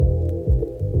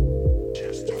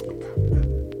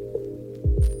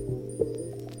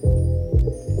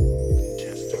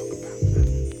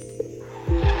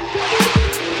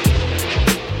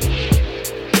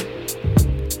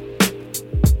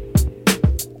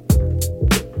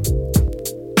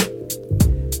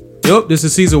Yup, this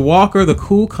is Caesar Walker, the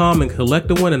cool, calm, and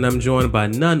collected one, and I'm joined by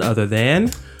none other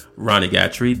than Ronnie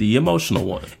Gatrey, the emotional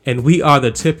one. And we are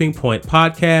the Tipping Point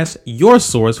Podcast, your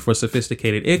source for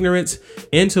sophisticated ignorance,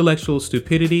 intellectual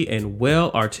stupidity, and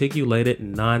well-articulated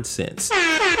nonsense.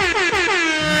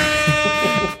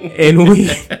 And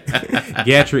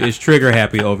Gatrey is trigger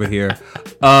happy over here.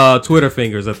 Twitter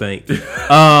fingers, I think.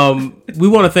 We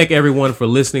want to thank everyone for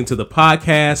listening to the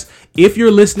podcast. If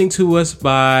you're listening to us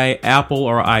by Apple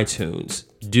or iTunes,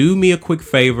 do me a quick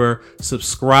favor,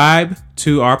 subscribe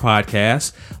to our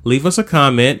podcast, leave us a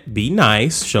comment, be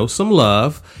nice, show some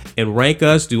love, and rank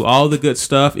us, do all the good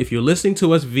stuff. If you're listening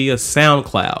to us via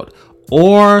SoundCloud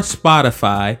or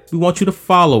Spotify, we want you to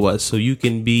follow us so you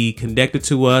can be connected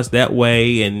to us that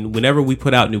way, and whenever we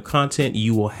put out new content,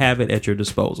 you will have it at your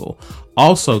disposal.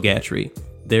 Also, Gatrey,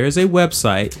 there is a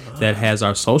website that has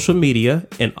our social media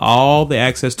and all the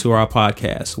access to our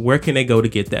podcast. Where can they go to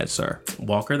get that, sir?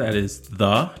 Walker, that is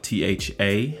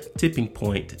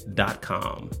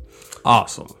tippingpoint.com.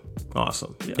 Awesome. Yeah.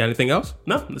 Got anything else?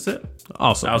 No, that's it.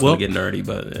 Awesome. I was going to get nerdy,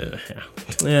 but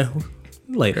yeah.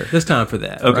 Later. There's time for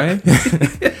that, okay.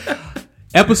 Right?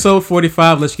 Episode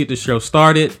 45. Let's get the show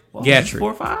started. Well, Gatrey.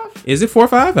 4-5? Is it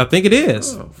 4-5? I think it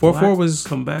is. 4-4 was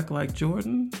come back like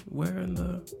Jordan wearing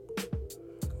the.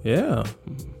 Yeah.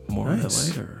 More nice.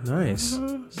 Later. Nice.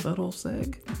 Subtle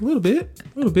seg. A little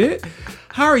bit.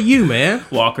 How are you, man?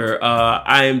 Walker,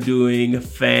 I am doing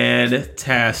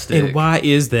fantastic. And why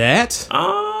is that?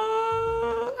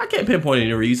 I can't pinpoint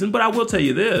any reason, but I will tell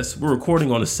you this. We're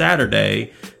recording on a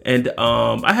Saturday, and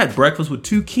I had breakfast with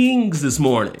two kings this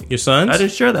morning. Your sons? I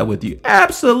didn't share that with you.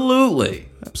 Absolutely.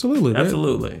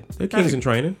 They're kings in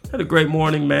training. Had a great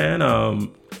morning,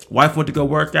 man. Wife went to go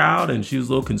work out, and she was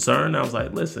a little concerned. I was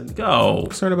like, listen, go.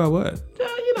 Concerned about what?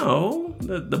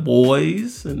 The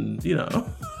boys, and,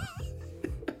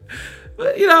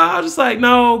 But, I was just like,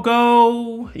 no,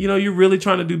 go. You're really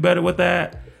trying to do better with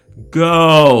that.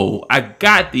 Go. I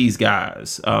got these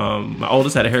guys. My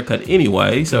oldest had a haircut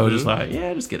anyway, so just like,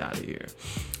 yeah, just get out of here.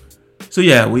 So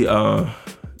yeah, we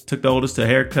took the oldest to a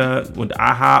haircut, went to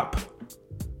IHOP,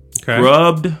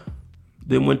 rubbed,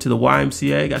 then went to the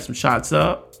YMCA, got some shots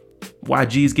up.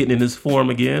 YG's getting in his form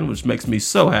again, which makes me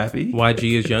so happy.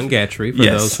 YG is young Gatrey, for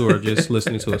those who are just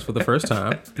listening to us for the first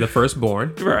time, the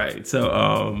firstborn. Right.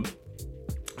 So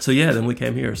yeah, then we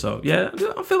came here. So yeah,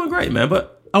 I'm feeling great, man.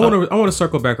 But I want to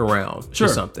circle back around to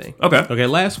something. Okay.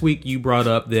 Last week you brought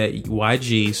up that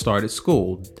YG started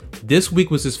school. This week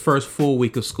was his first full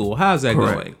week of school. How's that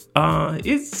going?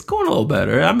 It's going a little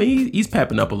better. I mean, he's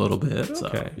pepping up a little bit. Okay.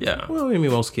 So, yeah. Well, I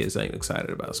mean, most kids ain't excited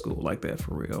about school like that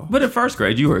for real. But in first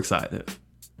grade, you were excited.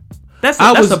 That's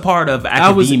the part of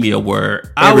academia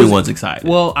where everyone's excited.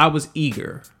 Well, I was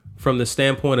eager from the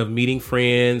standpoint of meeting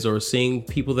friends or seeing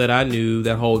people that I knew,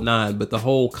 that whole nine. But the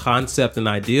whole concept and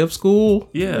idea of school,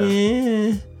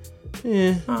 you and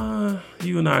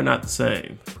I are not the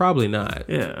same. Probably not.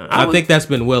 Yeah, I think that's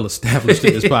been well established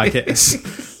in this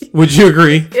podcast. Would you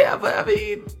agree? Yeah, but I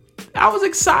mean, I was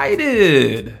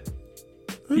excited.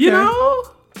 Okay.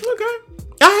 Okay.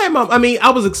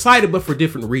 I was excited, but for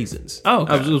different reasons. Oh,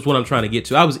 okay. That was what I'm trying to get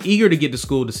to. I was eager to get to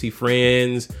school to see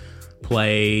friends,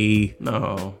 play.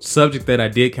 No. Subject that I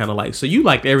did kind of like. So you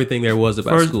liked everything there was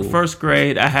about school. First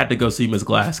grade, I had to go see Miss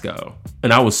Glasgow.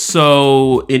 And I was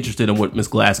so interested in what Miss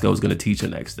Glasgow was going to teach the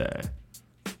next day.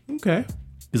 Okay.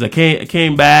 Because I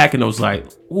came back and I was like,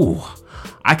 ooh,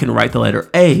 I can write the letter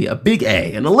A, a big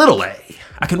A, and a little a.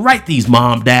 I can write these,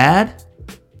 Mom, Dad.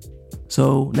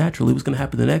 So naturally, what's going to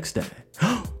happen the next day?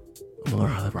 I'm going to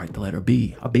learn how to write the letter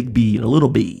B, a big B, and a little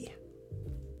b.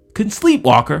 Couldn't sleep,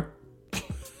 Walker.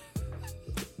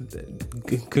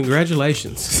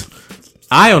 Congratulations.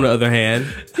 I, on the other hand,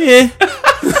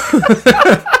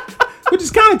 which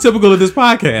is kind of typical of this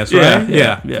podcast, right?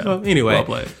 Yeah. So anyway, well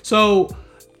played. So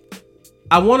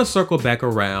I want to circle back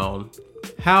around.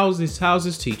 How's this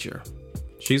teacher?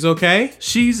 She's okay?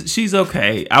 She's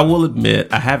okay. I will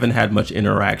admit I haven't had much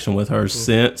interaction with her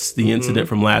since the incident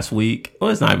from last week.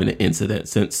 Well, it's not even an incident,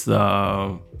 since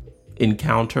the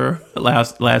encounter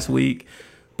last week.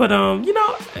 But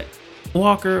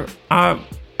Walker,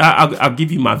 I'll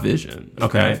give you my vision.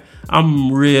 Okay.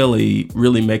 I'm really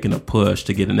making a push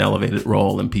to get an elevated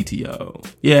role in PTO.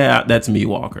 Yeah, that's me,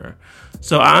 Walker.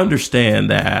 So I understand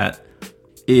that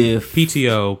if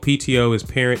PTO is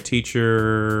parent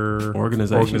teacher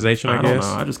organization, I guess. Don't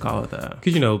know. I just call it that.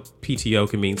 Because PTO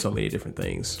can mean so many different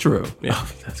things. True. Yeah.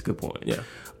 Oh, that's a good point. Yeah.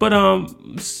 But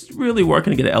really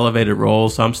working to get an elevated role,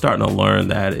 so I'm starting to learn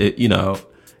that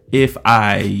if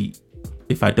I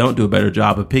don't do a better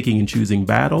job of picking and choosing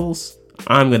battles,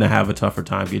 I'm going to have a tougher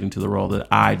time getting to the role that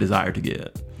I desire to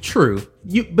get. True.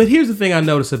 But here's the thing I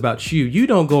notice about you. You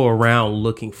don't go around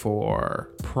looking for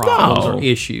problems or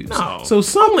issues. No. So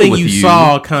something you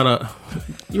saw kind of...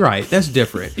 You're right. That's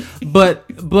different. But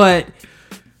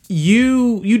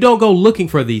you don't go looking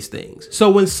for these things.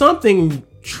 So when something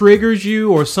triggers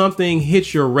you or something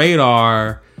hits your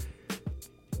radar,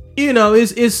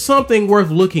 is something worth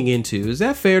looking into. Is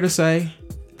that fair to say?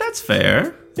 That's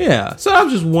fair. Yeah. So I'm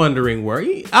just wondering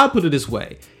I'll put it this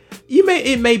way.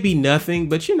 It may be nothing,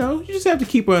 but you just have to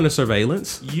keep her under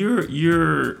surveillance.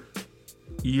 You're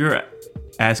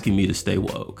asking me to stay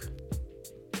woke.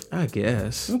 I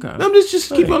guess. Okay. I'm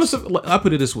just keep on. I'll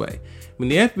put it this way: when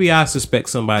the FBI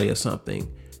suspects somebody of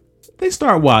something, they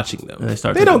start watching them.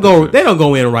 They don't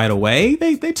go in right away.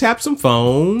 They tap some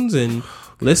phones and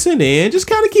listen in. Just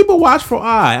kind of keep a watchful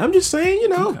eye. I'm just saying,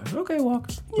 Okay,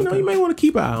 Walker. You may want to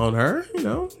keep an eye on her.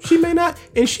 She may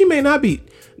not be.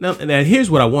 Now, here's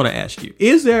what I want to ask you: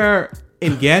 is there,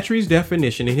 in Gatrey's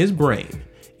definition in his brain,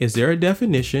 is there a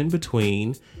definition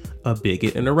between a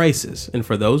bigot and a racist? And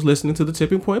for those listening to the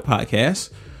Tipping Point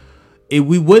podcast,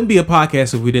 we wouldn't be a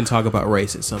podcast if we didn't talk about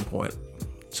race at some point.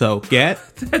 So, Gat,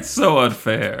 that's so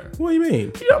unfair. What do you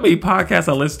mean? You know how many podcasts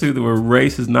I listen to where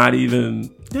race is not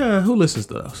even... Yeah, who listens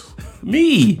to those?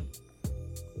 Me.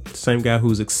 The same guy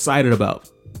who's excited about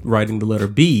writing the letter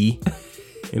B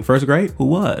in first grade? Who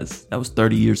was? That was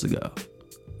 30 years ago.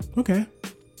 Okay.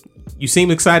 You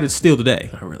seem excited still today.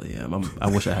 I really am. I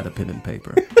wish I had a pen and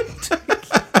paper.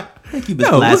 Thank you, Miss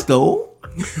Glasgow.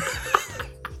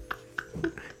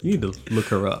 You need to look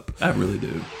her up. I really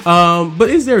do. But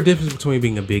is there a difference between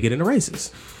being a bigot and a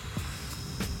racist?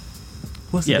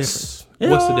 What's the difference?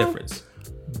 What's the difference?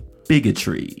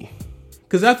 Bigotry.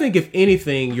 Because I think if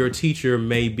anything, your teacher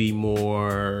may be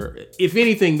more... If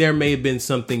anything, there may have been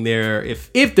something there.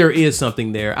 If there is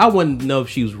something there, I wouldn't know if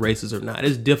she was racist or not.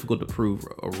 It's difficult to prove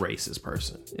a racist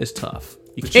person. It's tough.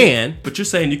 But you're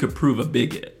saying you could prove a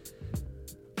bigot.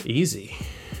 Easy.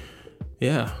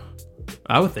 Yeah.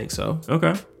 I would think so.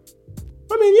 Okay.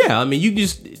 You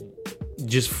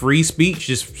just free speech,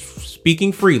 just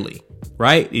speaking freely,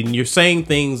 right? And you're saying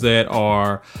things that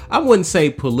are, I wouldn't say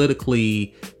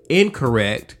politically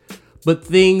incorrect, but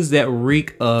things that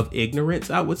reek of ignorance,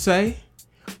 I would say,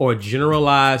 or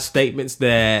generalized statements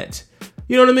that,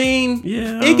 you know what I mean?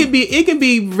 Yeah. It can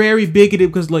be very bigoted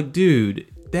because, like, dude,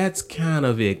 that's kind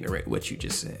of ignorant what you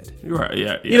just said. Right.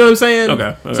 Yeah. You know what I'm saying?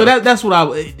 Okay. So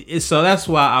that's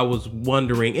why I was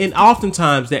wondering, and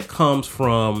oftentimes that comes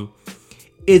from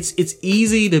it's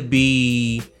easy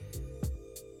to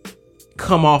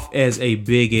come off as a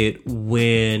bigot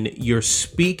when you're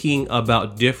speaking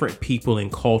about different people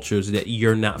and cultures that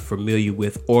you're not familiar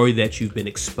with or that you've been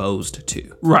exposed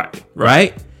to.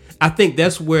 Right? I think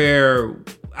that's where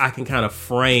I can kind of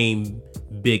frame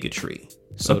bigotry,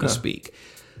 so to speak.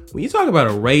 When you talk about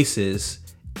a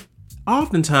racist,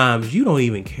 oftentimes you don't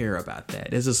even care about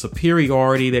that. There's a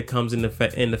superiority that comes in the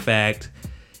fact.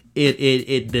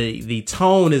 The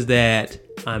tone is that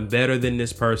I'm better than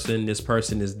this person. This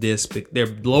person is this. They're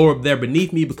lower. They're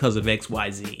beneath me because of X,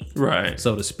 Y, Z. Right.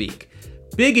 So to speak.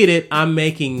 Bigoted, I'm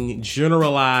making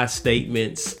generalized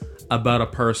statements about a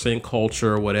person,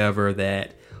 culture, whatever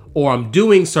or I'm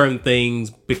doing certain things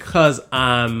because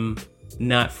I'm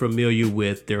not familiar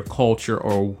with their culture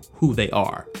or who they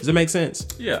are. Does that make sense?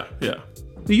 Yeah.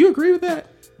 Do you agree with that?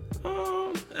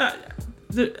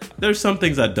 There's some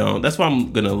things I don't. That's why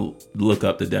I'm gonna look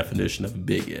up the definition of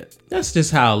bigot. That's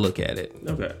just how I look at it.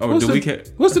 Okay.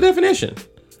 What's the definition?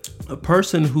 A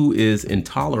person who is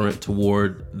intolerant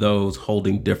toward those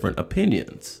holding different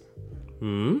opinions.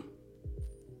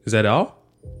 Is that all?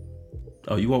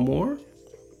 Oh, you want more?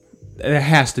 There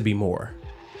has to be more.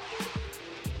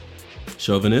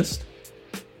 Chauvinist.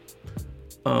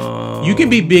 You can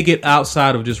be bigot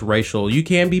outside of just racial. You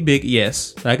can be big.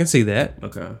 Yes, I can see that.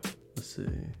 Okay. Let's see.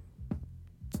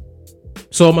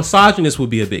 So a misogynist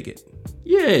would be a bigot.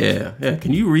 Yeah.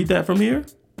 Can you read that from here?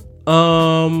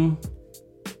 A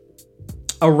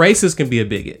racist can be a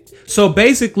bigot. So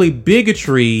basically,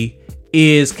 bigotry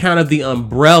is kind of the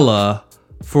umbrella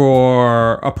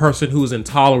for a person who's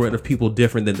intolerant of people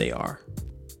different than they are.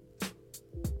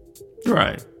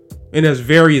 Right. And there's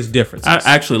various differences. I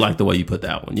actually like the way you put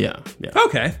that one. Yeah.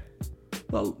 Okay.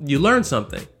 Well, you learned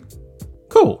something.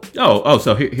 Cool. Oh,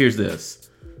 so here's this.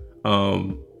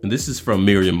 And this is from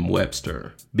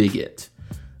Merriam-Webster. Bigot.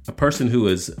 A person who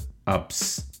is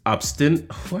obstinate.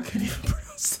 Why can't I even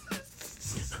pronounce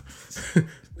that?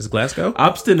 Miss Glasgow?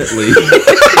 Obstinately.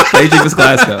 Aging Miss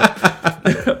Glasgow.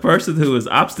 A person who is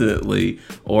obstinately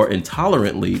or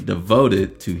intolerantly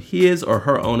devoted to his or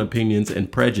her own opinions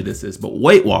and prejudices. But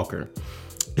wait, Walker,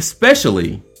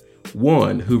 especially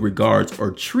one who regards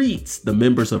or treats the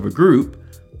members of a group,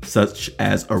 such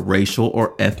as a racial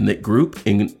or ethnic group,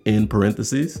 in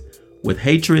parentheses, with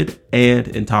hatred and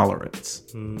intolerance.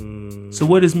 So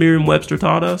what has Merriam-Webster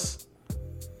taught us?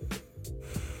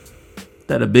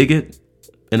 That a bigot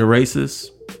and a racist,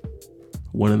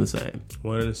 one and the same.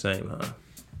 One and the same, huh?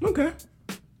 Okay.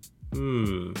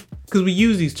 Because we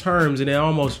use these terms and they're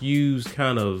almost used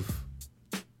kind of,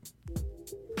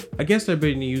 I guess they're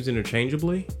being used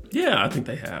interchangeably. Yeah, I think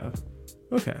they have.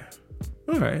 Okay.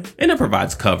 All right. And it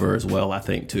provides cover as well, I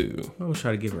think, too. I was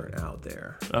trying to give her an out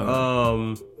there.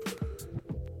 Oh.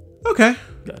 Okay.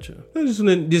 Gotcha. I just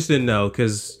didn't know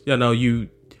because,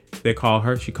 she called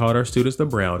her students the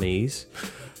brownies.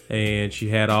 And she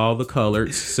had all the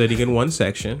coloreds sitting in one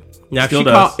section. Now,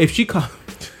 if she called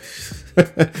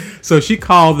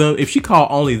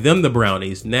only them the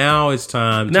brownies, now it's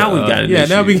time. Now we've got an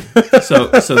issue.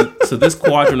 So this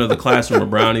quadrant of the classroom are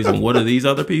brownies, and what are these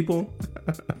other people?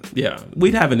 Yeah,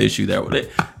 we'd have an issue there with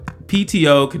it.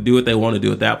 PTO could do what they want to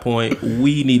do at that point.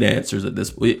 We need answers at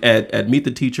this. At Meet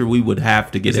the Teacher, we would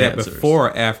have to get answers. Is that before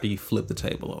or after you flip the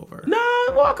table over?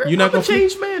 Nah, Walker, you're not I'm a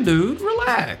changed man, dude.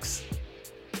 Relax.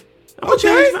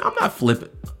 I'm not flipping.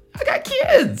 I got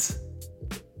kids.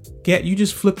 Gat, you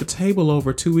just flipped the table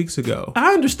over 2 weeks ago.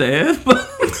 I understand, but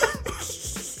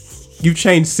you've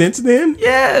changed since then?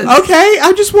 Yes. Okay,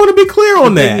 I just want to be clear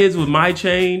on that. The thing is, with my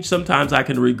change, sometimes I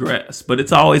can regress, but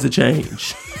it's always a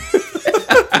change.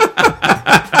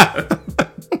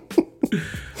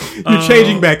 You're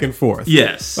changing back and forth.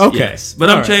 Yes. Okay. Yes, but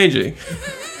I'm changing.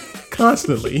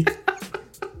 Constantly.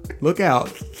 Look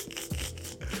out.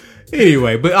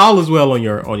 Anyway, but all is well on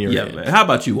your end. Man. How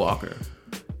about you, Walker?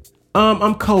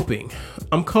 I'm coping.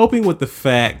 I'm coping with the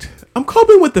fact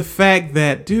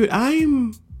that, dude,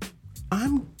 I'm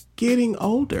getting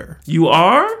older. You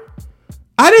are?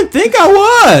 I didn't think I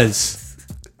was.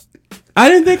 I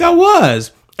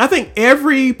think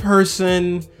every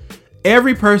person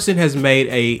has made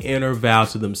a inner vow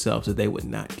to themselves that they would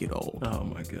not get old. Oh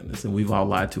my goodness. And we've all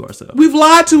lied to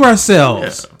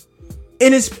ourselves. Yeah.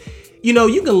 And it's, you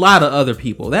can lie to other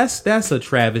people. That's a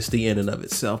travesty in and of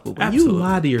itself. But when you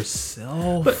lie to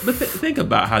yourself. But think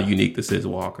about how unique this is,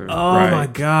 Walker. Oh, right? My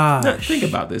gosh. Now, think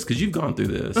about this, because you've gone through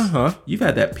this. Uh-huh. You've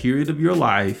had that period of your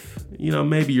life,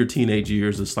 maybe your teenage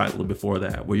years or slightly before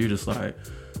that, where you're just like,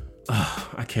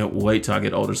 I can't wait till I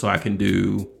get older so I can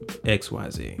do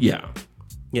XYZ. Yeah.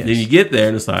 Yes. Then you get there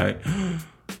and it's like,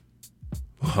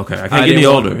 okay, I can't get any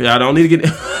older. Yeah, I don't need to get.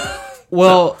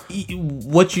 Well,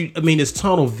 it's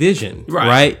tunnel vision,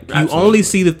 right? You only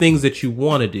see the things that you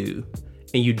want to do,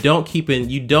 and you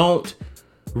don't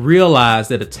realize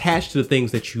that attached to the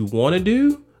things that you want to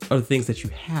do are the things that you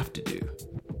have to do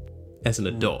as an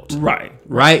adult. Right.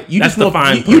 You just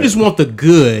want the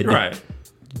good. Right.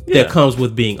 That comes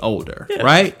with being older,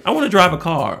 right? I want to drive a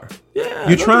car. Yeah.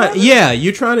 You're trying to.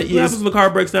 What happens when the car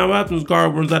breaks down? What happens when the car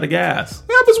runs out of gas?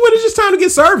 What happens when it's just time to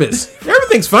get serviced?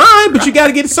 Everything's fine, but you got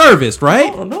to get it serviced,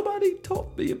 right? Oh, nobody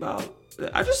told me about.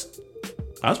 I just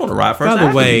want to ride first. By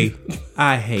the way,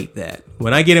 I hate that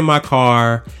when I get in my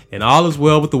car and all is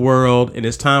well with the world and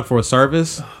it's time for a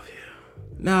service. Oh yeah.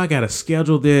 Now I got to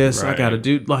schedule this. Right. I got to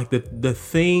do like the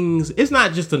things. It's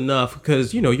not just enough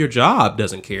because your job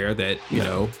doesn't care that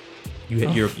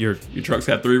your truck's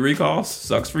got 3 recalls.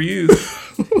 Sucks for you.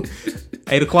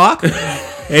 8 o'clock. 8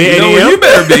 where you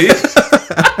better be.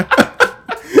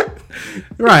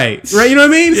 Right. You know what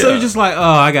I mean? Yeah. So you're just like,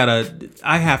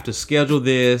 I have to schedule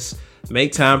this,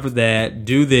 make time for that,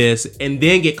 do this, and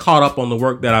then get caught up on the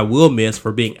work that I will miss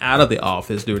for being out of the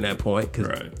office during that point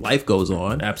because life goes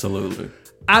on. Absolutely.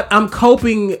 I'm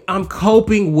coping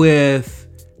with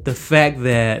the fact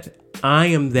that I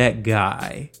am that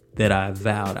guy that I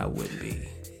vowed I wouldn't be.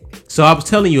 So I was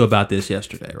telling you about this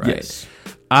yesterday, right? Yes.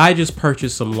 I just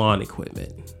purchased some lawn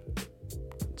equipment.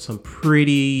 Some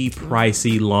pretty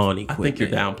pricey lawn equipment. I think you're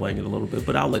downplaying it a little bit,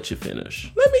 but I'll let you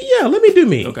finish. Let me do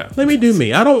me. Okay. Let me do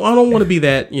me. I don't want to be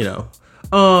that,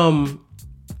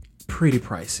 pretty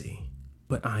pricey.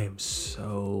 But I am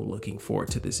so looking forward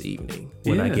to this evening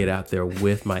when I get out there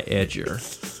with my edger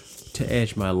to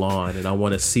edge my lawn, and I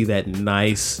want to see that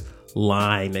nice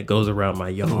line that goes around my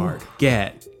yard.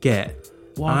 Get.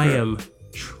 Walker. I am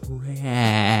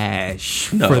trash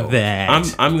for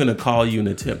that. I'm gonna call you and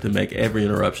attempt to make every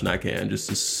interruption I can just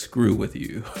to screw with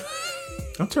you.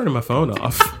 I'm turning my phone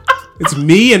off. It's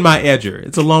me and my edger.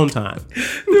 It's alone time.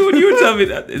 Dude, when you were telling me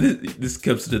that, this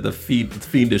comes to the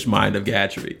fiendish mind of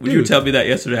Gatrey. When you were telling me that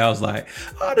yesterday, I was like,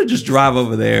 I ought to just drive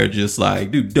over there and just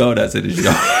like do donuts in his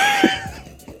yard.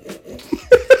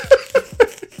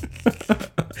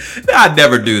 I'd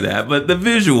never do that, but the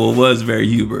visual was very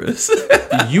humorous.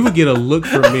 You would get a look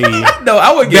from me. No,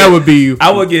 I would get. That would be.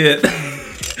 I would get.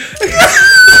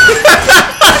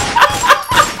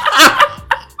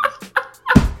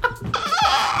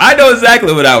 I know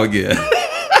exactly what I would get.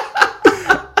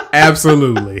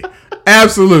 Absolutely.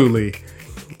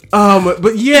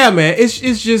 But yeah, man, it's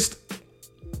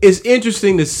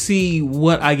interesting to see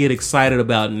what I get excited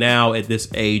about now at this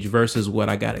age versus what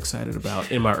I got excited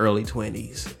about in my early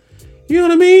 20s. You know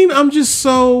what I mean? I'm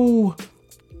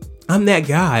that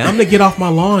guy. I'm the get off my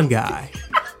lawn guy.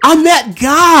 I'm that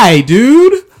guy,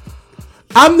 dude.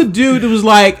 I'm the dude that was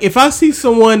like, if I see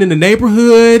someone in the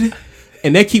neighborhood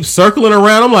and they keep circling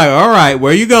around, I'm like, all right,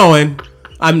 where you going?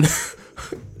 I'm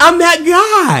that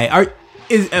guy.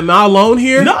 Am I alone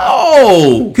here?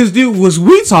 No. Because, dude,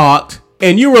 we talked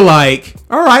and you were like,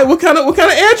 all right, what kind of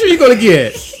answer are you gonna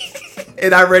get?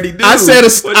 And I already do. I said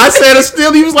a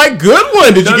steal. He was like, good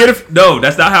one. Did you get it? No,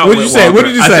 that's not how. What did you say? What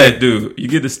did you say? I said, dude, you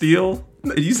get a steal?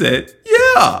 And you said,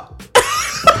 yeah.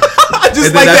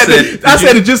 Just like that. I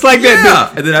said it just like that.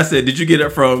 Yeah. And then I said, did you get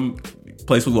it from a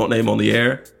place we won't name on the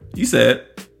air? You said,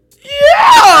 yeah.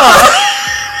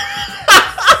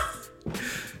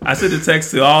 I sent a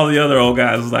text to all the other old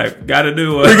guys. I was like, gotta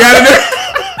do it. We gotta do it.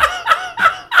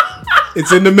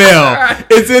 It's in the mail. Right.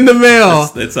 It's in the mail.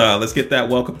 Let's get that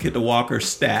Welcome Kid to Walker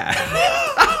stat.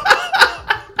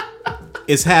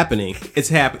 It's happening. It's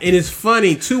happening. It is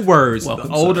funny. 2 words.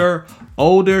 Welcome,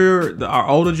 our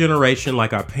older generation,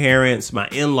 like our parents, my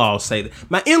in-laws say that.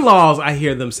 My in-laws, I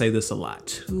hear them say this a lot.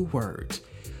 2 words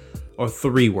or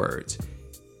 3 words.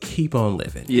 Keep on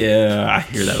living. Yeah, I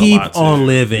hear that a lot. Keep on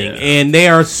living. Yeah. And they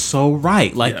are so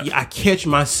right. Like, I catch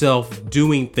myself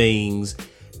doing things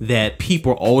that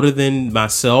people older than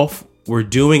myself were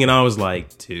doing, and I was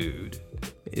like, dude,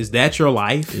 is that your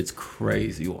life? It's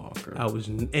crazy, Walker.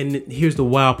 And here's the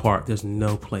wild part. There's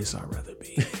no place I'd rather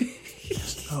be.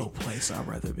 There's no place I'd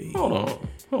rather be. Hold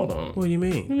on. What do you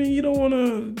mean? I mean, you don't want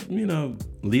to,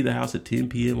 leave the house at 10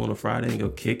 p.m. on a Friday and go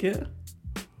kick it?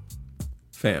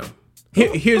 Fam.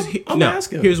 I'm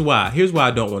asking. Here's why. Here's why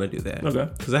I don't want to do that. Okay.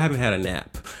 Because I haven't had a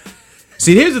nap.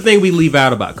 See, here's the thing we leave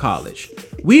out about college.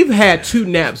 We've had 2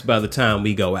 naps by the time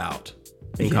we go out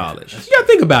in college. You gotta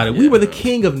think about it. We were the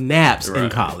king of naps in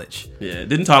college. Yeah,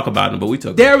 didn't talk about them, but we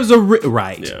took there them. Was a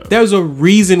There was a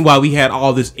reason why we had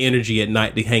all this energy at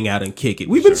night to hang out and kick it.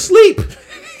 We've been asleep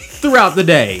throughout the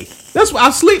day. That's why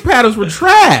our sleep patterns were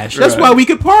trash. That's why we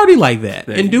could party like that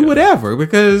and do whatever,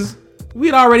 because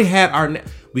we'd already had our.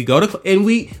 We go to and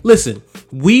we listen.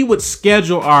 We would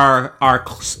schedule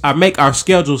make our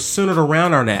schedules centered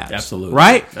around our naps. Absolutely.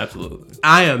 Right? Absolutely.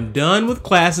 I am done with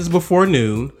classes before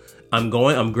noon. I'm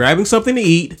grabbing something to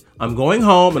eat. I'm going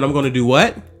home and I'm going to do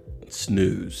what?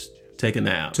 Snooze. Take a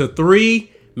nap. To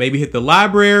 3, maybe hit the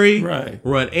library. Right.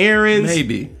 Run errands.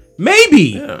 Maybe.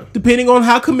 Yeah. Depending on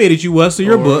how committed you was to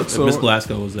your books. If Miss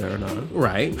Glasgow was there or not.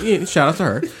 Right. Yeah, shout out to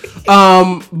her.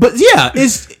 But yeah,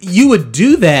 you would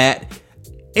do that.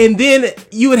 And then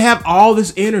you would have all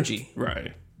this energy.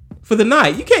 Right. For the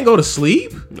night. You can't go to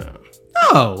sleep.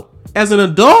 No. As an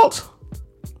adult,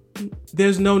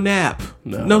 there's no nap.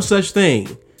 No such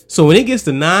thing. So when it gets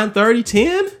to 9:30,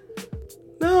 10,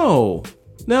 no.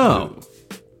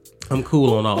 I'm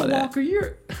cool on all of that.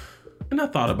 Walker, and I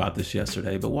thought about this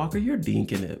yesterday, but Walker, you're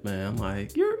dinking it, man.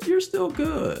 Like you're still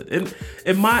good. And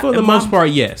for the most part,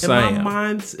 yes, I am.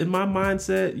 In my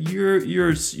mindset,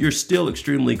 you're still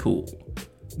extremely cool.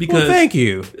 Because thank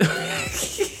you.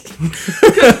 Because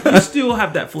you still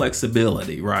have that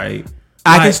flexibility, right?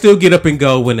 I can still get up and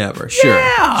go whenever. Sure.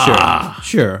 Yeah.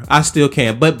 Sure. I still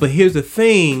can. But here's the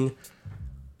thing.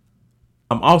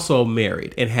 I'm also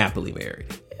married and happily married.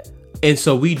 And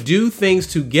so we do things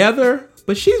together,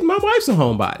 but my wife's a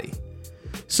homebody.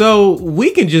 So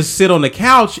we can just sit on the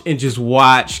couch and just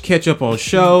catch up on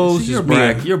shows. See, you're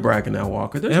bragging now,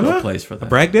 Walker. There's no place for that. I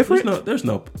brag different? There's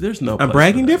no I'm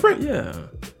bragging different? Yeah.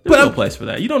 There's no place for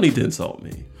that. You don't need to insult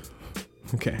me.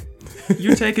 Okay.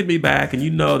 You're taking me back, and you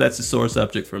know that's a sore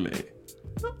subject for me.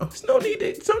 There's no need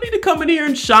to come in here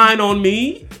and shine on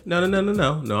me. No,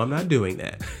 I'm not doing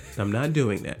that. I'm not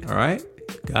doing that. All right?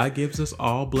 God gives us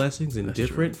all blessings in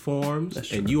different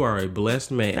forms, and you are a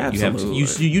blessed man.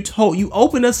 Absolutely. You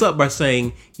open us up by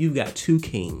saying you've got 2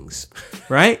 kings,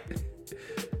 right?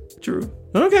 True.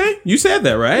 Okay, you said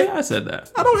that, right? Yeah, I said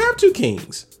that. I don't have 2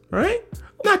 kings, right?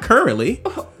 Not currently.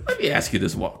 Let me ask you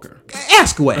this, Walker.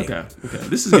 Ask away. Okay.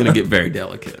 This is gonna get very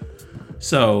delicate.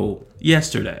 So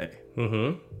yesterday,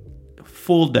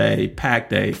 full day, packed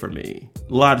day for me.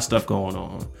 A lot of stuff going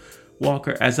on.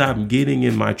 Walker, as I'm getting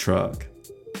in my truck,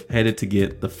 headed to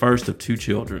get the first of 2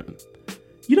 children,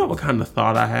 you know what kind of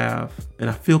thought I have? And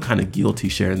I feel kind of guilty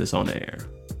sharing this on the air.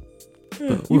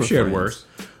 You've shared worse.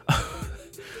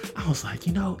 I was like,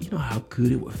 you know how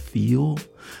good it would feel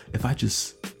if I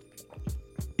just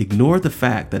ignored the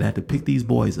fact that I had to pick these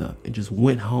boys up and just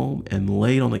went home and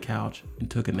laid on the couch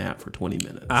and took a nap for 20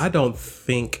 minutes. I don't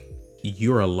think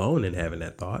you're alone in having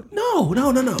that thought. No.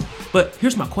 But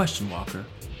here's my question, Walker.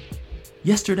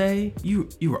 Yesterday, you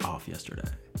were off yesterday.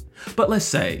 But let's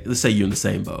say you're in the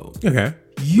same boat. Okay.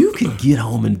 You could get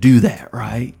home and do that,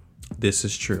 right? This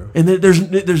is true. And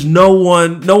there's no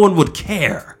one would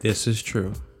care. This is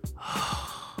true.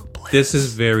 This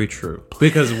is very true.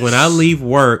 Because when I leave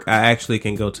work, I actually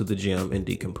can go to the gym and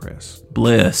decompress.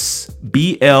 Bliss.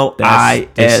 BLISS.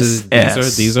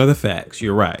 These are the facts.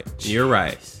 You're right.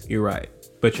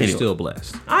 But you're still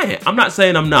blessed. I am. I'm not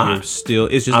saying I'm not. You're still.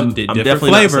 It's just I'm a different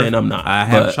definitely flavor. not saying I'm not. I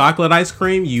have chocolate ice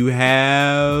cream. You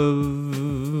have.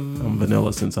 I'm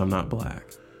vanilla since I'm not black.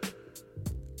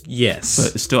 Yes.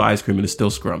 But it's still ice cream and it's still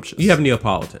scrumptious. You have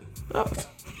Neapolitan. Oh.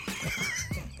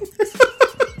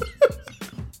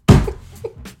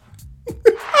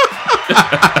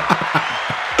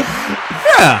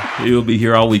 Yeah. You'll be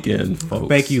here all weekend, folks.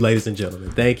 Thank you, ladies and gentlemen.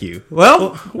 Thank you.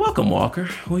 Well, welcome, Walker.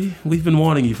 We've been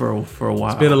wanting you for a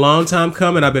while. It's been a long time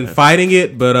coming. I've been fighting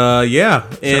it, but yeah.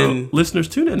 And so, listeners,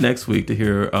 tune in next week to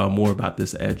hear more about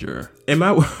this edger.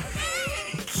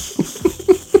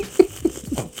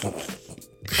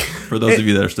 For those of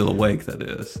you that are still awake, that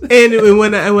is. And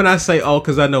when I say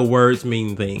because I know words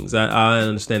mean things, I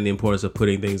understand the importance of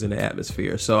putting things in the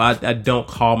atmosphere. So I don't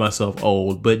call myself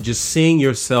old, but just seeing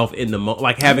yourself in the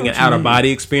like having an out of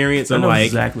body experience. I'm like,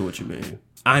 exactly what you mean.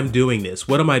 I'm doing this.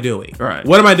 What am I doing? Right.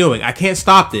 What am I doing? I can't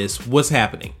stop this. What's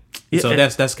happening? Yeah, so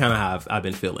that's kind of how I've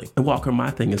been feeling. And Walker,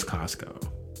 my thing is Costco.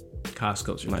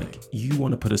 Costco's your like, you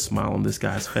want to put a smile on this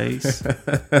guy's face?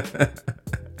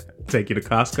 Take you to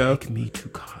Costco? Take me to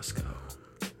Costco.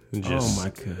 Just, oh my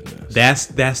goodness.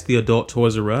 That's the adult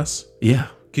Toys R Us? Yeah.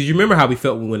 Because you remember how we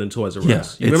felt when we went in Toys R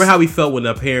Us. Yeah, you remember how we felt when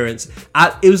our parents...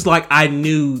 it was like I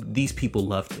knew these people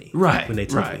loved me. Right. When they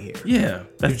took me here. Yeah.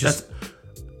 But you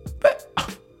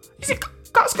see,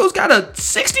 Costco's got a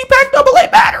 60-pack AA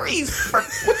batteries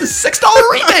with the $6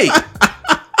 rebate.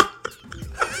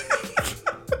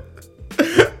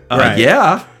 Right.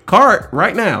 Yeah. Cart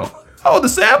right now. Oh, the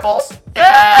samples?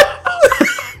 Yeah.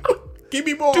 Give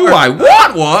me more. Do I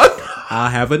want one? I'll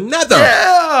have another.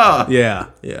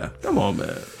 Yeah. Come on,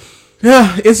 man.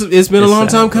 Yeah, it's been a long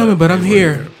time coming, but I'm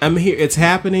here. It's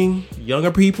happening.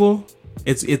 Younger people,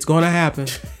 it's going to happen.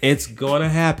 It's going to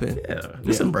happen. Yeah,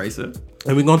 just embrace it.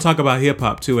 And we're going to talk about hip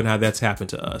hop too and how that's happened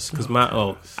to us. Because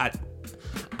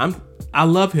I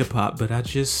love hip hop, but I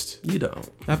just you don't.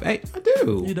 I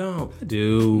do. You don't. I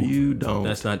do. You don't.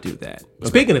 Let's not do that. Okay.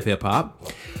 Speaking of hip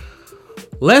hop,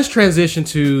 let's transition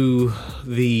to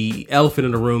the elephant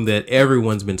in the room that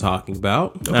everyone's been talking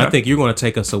about. Okay. I think you're going to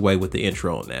take us away with the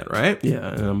intro on that, right?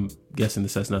 Yeah, and I'm guessing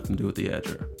this has nothing to do with the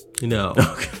edger. No,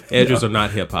 edgers are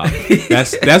not hip hop.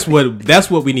 That's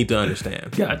what we need to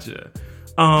understand. Gotcha.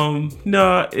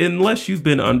 No, unless you've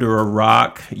been under a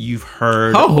rock, you've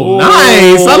heard. Oh,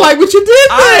 nice! I like what you did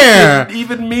there. I didn't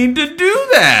even mean to do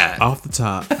that. Off the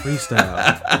top,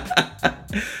 freestyle.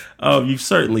 You've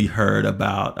certainly heard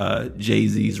about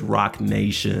JAYZ's Roc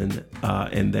Nation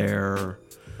and their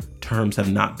terms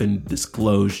have not been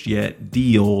disclosed yet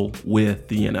deal with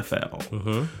the NFL.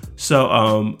 Mm-hmm. So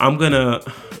I'm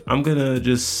gonna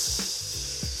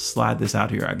just slide this out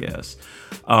here, I guess.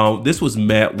 This was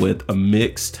met with a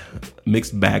mixed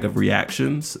bag of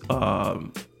reactions.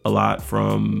 A lot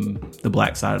from the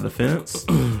black side of the fence.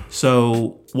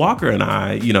 So Walker and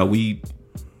I,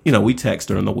 we text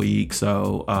during the week.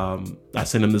 So I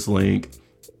sent him this link.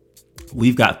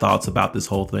 We've got thoughts about this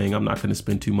whole thing. I'm not going to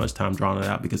spend too much time drawing it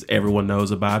out because everyone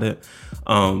knows about it.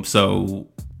 So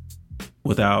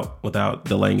without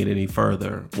delaying it any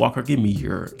further, Walker, give me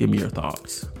your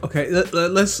thoughts. Okay,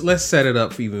 let's set it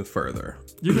up even further.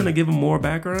 You're gonna give him more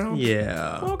background?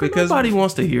 Yeah, Walker, because nobody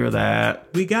wants to hear that.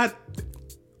 We got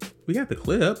the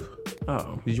clip.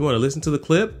 Oh, did you want to listen to the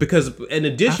clip? Because in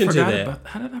addition to that,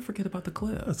 how did I forget about the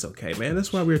clip? That's okay, man.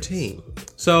 That's why we're a team.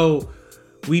 So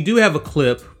we do have a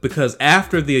clip because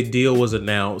after the deal was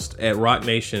announced at Roc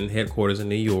Nation headquarters in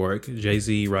New York,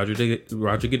 JAYZ,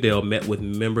 Roger Goodell met with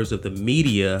members of the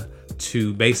media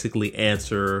to basically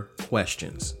answer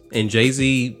questions. And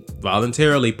JAYZ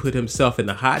voluntarily put himself in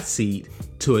the hot seat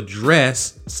to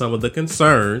address some of the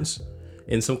concerns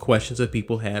and some questions that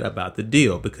people had about the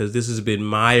deal, because this has been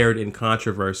mired in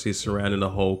controversy surrounding the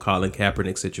whole Colin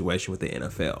Kaepernick situation with the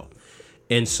NFL.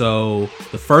 And so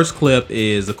the first clip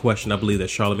is a question I believe that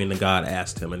Charlamagne the God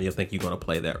asked him, and I think you're going to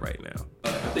play that right now. I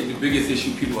think the biggest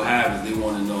issue people have is they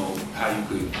want to know how you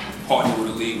could partner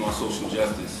with a league on social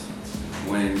justice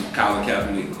when Colin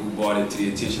Kaepernick, who brought it to the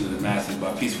attention of the masses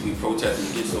by peacefully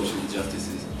protesting against social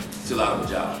injustices, is still out of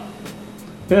a job.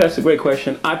 Yeah, that's a great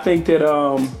question. I think that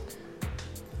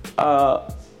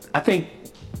I think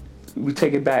we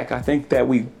take it back. I think that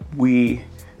we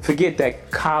forget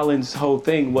that Colin's whole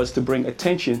thing was to bring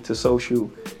attention to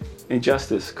social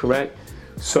injustice, correct?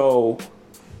 So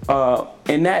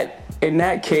in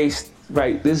that case,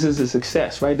 right, this is a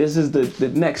success, right? This is the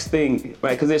next thing,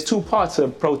 right? Because there's two parts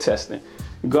of protesting.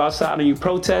 You go outside and you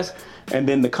protest, and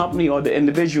then the company or the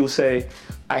individual say,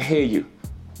 I hear you.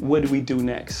 What do we do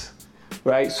next?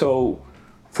 Right? So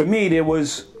for me, it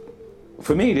was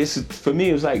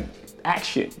like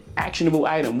actionable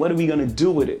item. What are we gonna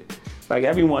do with it? Like,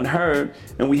 everyone heard,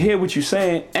 and we hear what you're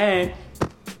saying, and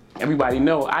everybody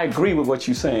know I agree with what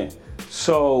you're saying.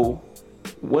 So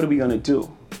what are we gonna do?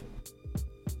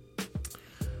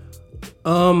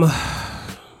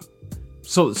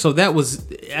 So that was,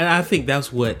 and I think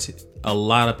that's what a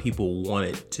lot of people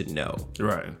wanted to know.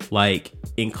 Right. Like,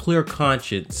 in clear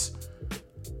conscience,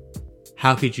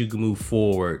 how could you move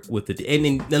forward with it?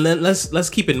 And let's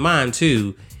keep in mind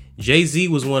too, JAYZ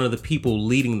was one of the people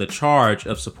leading the charge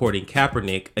of supporting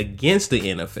Kaepernick against the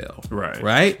NFL.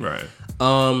 Right.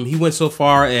 He went so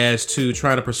far as to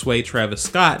try to persuade Travis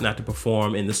Scott not to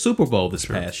perform in the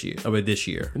this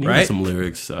year. And he had some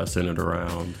lyrics centered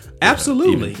around.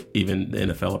 Absolutely. Even the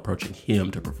NFL approaching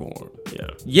him to perform. Yeah.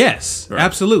 Yes, right.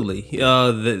 Absolutely.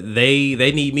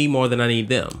 They need me more than I need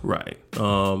them. Right.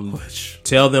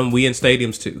 Tell them we in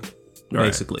stadiums too,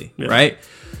 basically. Yeah. Right.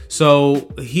 So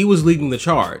he was leading the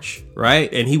charge,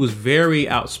 right? And he was very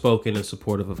outspoken and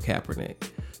supportive of Kaepernick.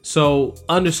 So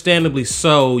understandably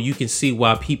so, you can see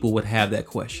why people would have that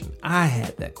question. I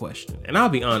had that question. And I'll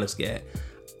be honest, Gad,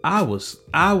 I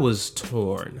was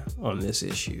torn on this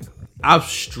issue. I was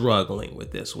struggling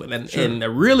with this one. And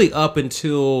really up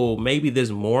until maybe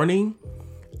this morning,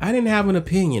 I didn't have an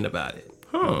opinion about it.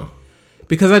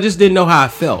 Because I just didn't know how I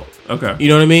felt. Okay. You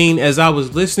know what I mean? As I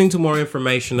was listening to more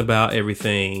information about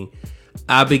everything,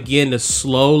 I began to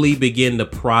slowly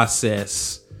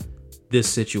process this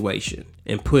situation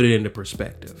and put it into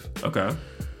perspective. Okay.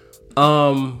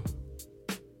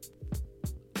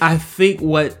 I think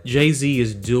what JAYZ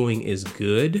is doing is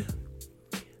good.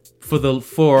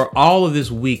 For all of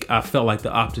this week, I felt like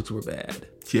the optics were bad.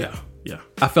 Yeah.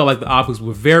 I felt like the optics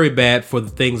were very bad for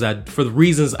the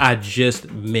reasons I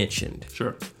just mentioned.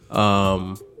 Sure.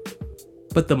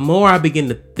 But the more I begin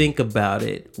to think about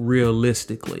it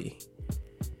realistically,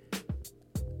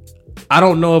 I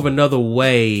don't know of another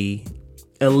way,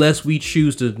 unless we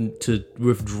choose to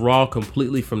withdraw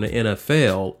completely from the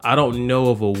NFL. I don't know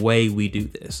of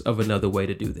another way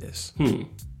to do this.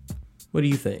 What do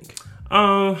you think?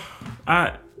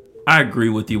 I agree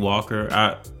with you,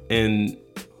 Walker.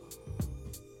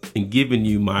 In giving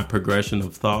you my progression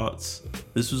of thoughts,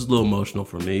 this was a little emotional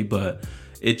for me, but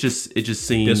it just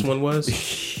seemed. This one was?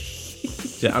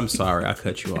 Yeah, I'm sorry, I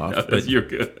cut you off. No, but you're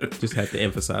good. Just had to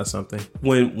emphasize something.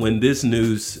 When this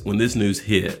news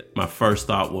hit, my first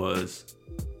thought was,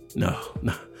 no,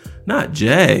 not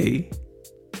Jay.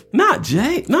 Not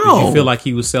Jay. No. Did you feel like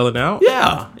he was selling out?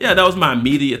 Yeah, that was my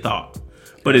immediate thought.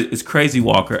 But it's crazy,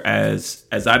 Walker, as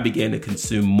I began to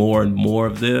consume more and more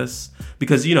of this,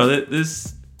 because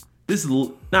this is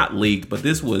not leaked, but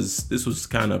this was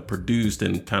kind of produced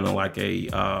in kind of like a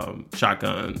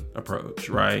shotgun approach,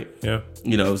 right? Yeah.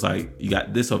 It's like you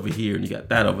got this over here and you got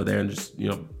that over there, and just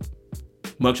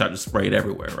mugshot just sprayed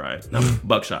everywhere, right? No,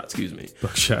 buckshot, excuse me.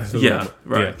 Buckshot. Yeah,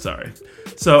 right. Yeah. Sorry.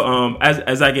 So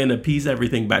as I began to piece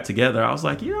everything back together, I was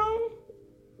like,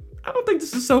 I don't think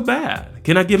this is so bad.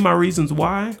 Can I give my reasons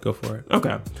why? Go for it.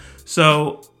 Okay.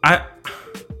 So I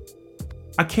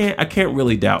can't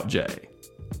really doubt Jay.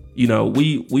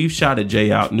 We've shouted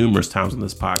Jay out numerous times on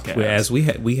this podcast. As we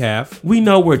have. We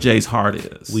know where Jay's heart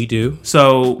is. We do.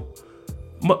 So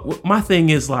my thing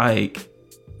is, like,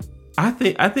 I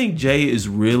think Jay is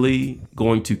really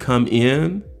going to come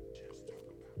in,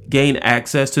 gain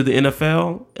access to the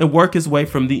NFL, and work his way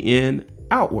from the in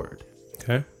outward.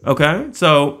 Okay.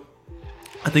 So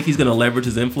I think he's going to leverage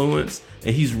his influence,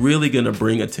 and he's really going to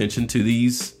bring attention to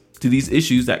these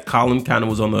issues that Colin kind of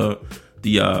was on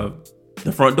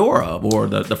the front door of, or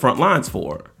the front lines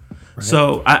for. Right.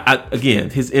 So I again,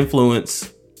 his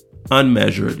influence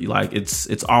unmeasured, like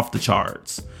it's off the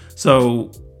charts.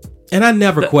 So, and I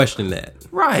never questioned that.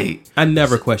 Right. I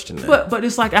never questioned that. But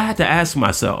it's like I had to ask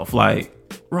myself, like,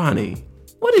 Ronnie,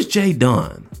 what has Jay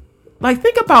done? Like,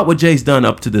 think about what Jay's done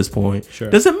up to this point. Sure.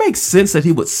 Does it make sense that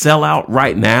he would sell out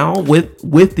right now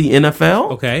with the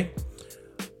NFL? Okay.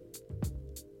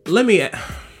 Let me. I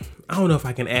don't know if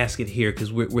I can ask it here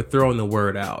because we're throwing the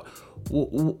word out.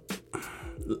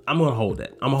 I'm gonna hold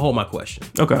that. I'm gonna hold my question.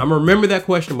 Okay. I'm gonna remember that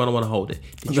question, but I want to hold it.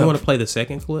 Did you want to play the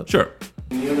second clip? Sure.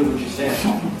 What you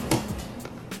saying?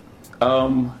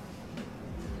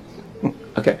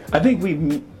 Okay. I think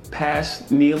we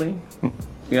passed kneeling.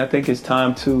 Yeah, I think it's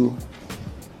time to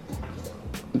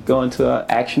go into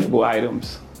actionable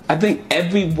items. I think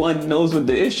everyone knows what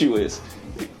the issue is,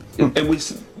 and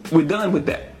we're done with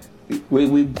that.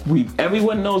 We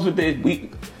everyone knows what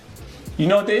you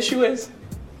know what the issue is?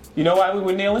 You know why we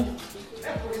were kneeling?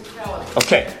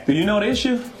 Okay. Do you know the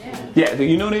issue? Yeah. Do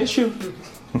you know the issue?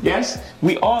 Yes?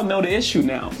 We all know the issue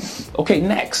now. Okay,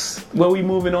 next. Where we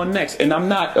moving on next? And I'm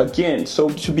not, again, so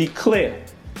to be clear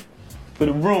for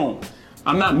the room,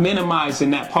 I'm not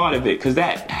minimizing that part of it because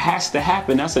that has to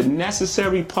happen. That's a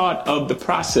necessary part of the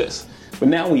process. But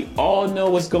now we all know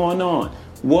what's going on.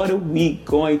 What are we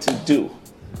going to do?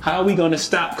 How are we going to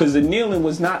stop? Because the kneeling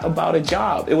was not about a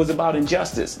job. It was about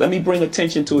injustice. Let me bring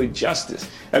attention to injustice.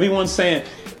 Everyone's saying,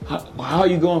 how are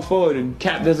you going forward? And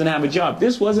Cap doesn't have a job.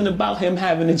 This wasn't about him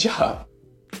having a job.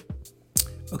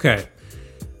 Okay.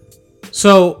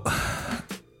 So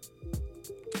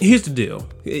here's the deal.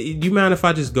 You mind if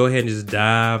I just go ahead and just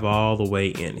dive all the way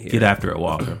in here? Get after it,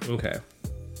 Walker. Okay.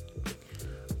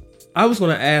 I was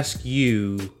going to ask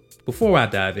you, before I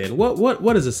dive in,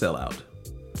 what is a sellout?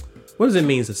 What does it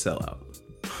mean to sell out?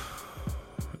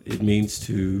 It means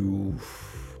to,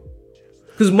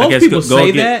 because most people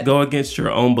say that go against your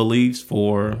own beliefs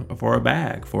for a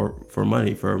bag, for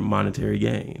money, for monetary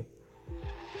gain.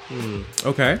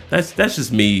 Okay, that's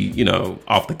just me,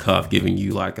 off the cuff, giving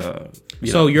you like a.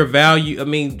 So your value. I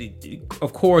mean,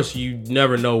 of course, you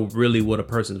never know really what a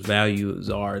person's values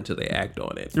are until they act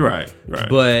on it. Right.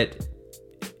 But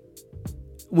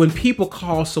when people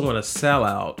call someone a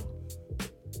sellout,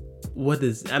 what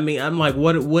is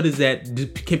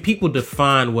that? Can people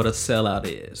define what a sellout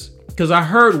is? Because I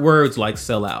heard words like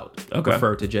sellout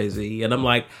refer to JAYZ, and I'm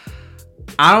like,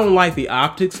 I don't like the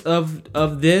optics of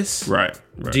this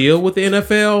deal with the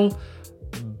NFL,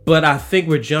 but I think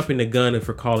we're jumping the gun if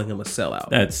we're calling him a sellout.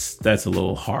 That's a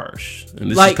little harsh, and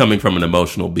this is coming from an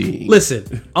emotional being. Listen,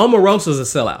 Omarosa's a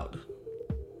sellout.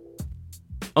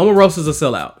 Omarosa's a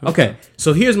sellout. Okay,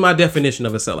 so here's my definition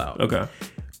of a sellout. Okay.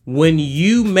 When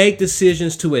you make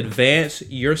decisions to advance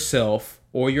yourself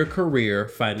or your career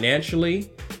financially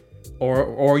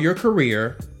or your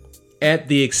career at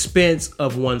the expense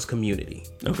of one's community.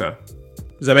 Okay.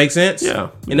 Does that make sense?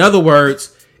 Yeah. In other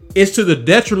words, it's to the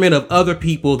detriment of other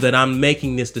people that I'm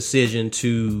making this decision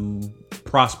to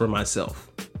prosper myself.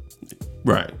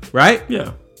 Right. Right?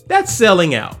 Yeah. That's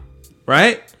selling out.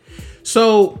 Right?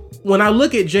 So when I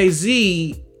look at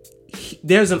JAYZ,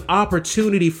 there's an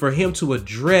opportunity for him to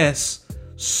address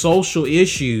social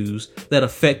issues that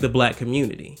affect the black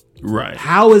community. Right.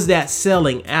 How is that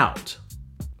selling out?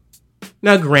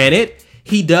 Now, granted,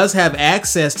 he does have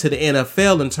access to the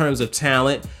NFL in terms of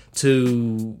talent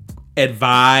to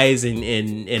advise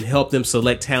and help them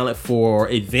select talent for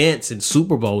events and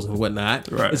Super Bowls and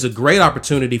whatnot. Right. It's a great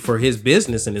opportunity for his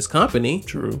business and his company.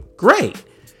 True. Great.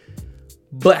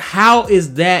 But how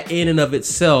is that in and of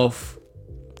itself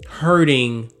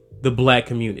hurting the black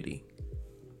community?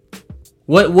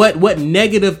 What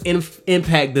negative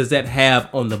impact does that have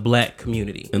on the black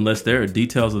community? Unless there are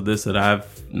details of this that I've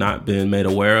not been made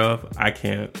aware of, I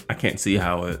can't see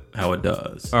how it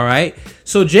does. All right.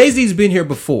 So JAYZ's been here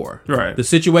before. Right. The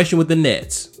situation with the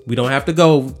Nets. We don't have to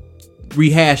go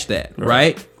rehash that,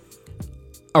 right?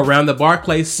 Around the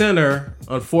Barclays Center,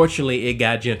 unfortunately, it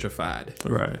got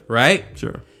gentrified. Right?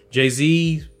 Sure.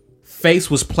 JAYZ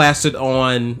face was plastered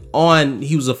on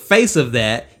he was a face of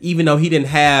that, even though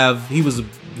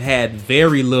had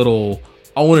very little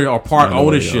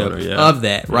ownership of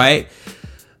that, right?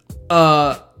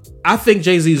 I think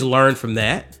JAYZ's learned from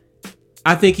that.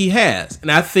 I think he has.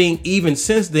 And I think even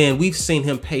since then, we've seen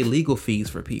him pay legal fees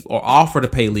for people or offer to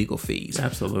pay legal fees.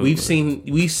 Absolutely.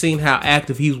 We've seen how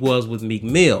active he was with Meek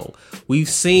Mill. We've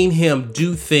seen him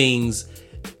do things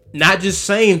not just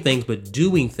saying things, but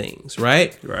doing things,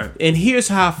 right? Right. And here's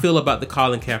how I feel about the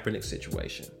Colin Kaepernick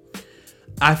situation.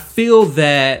 I feel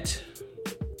that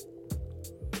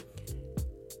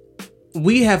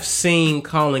we have seen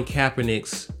Colin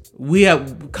Kaepernick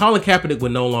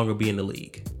would no longer be in the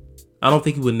league. I don't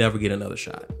think he would never get another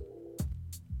shot.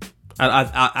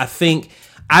 I think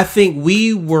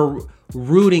we were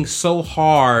rooting so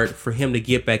hard for him to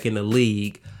get back in the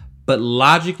league, but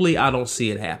logically, I don't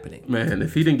see it happening. Man,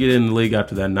 if he didn't get in the league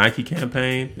after that Nike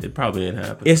campaign, it probably didn't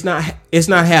happen. It's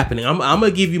not happening. I'm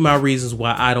gonna give you my reasons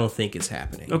why I don't think it's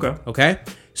happening. Okay.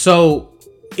 So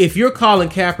if you're Colin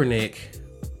Kaepernick,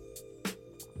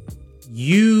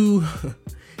 you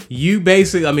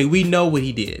basically, I mean, we know what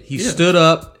he did. He stood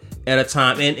up at a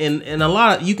time, and a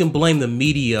lot of, you can blame the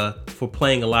media for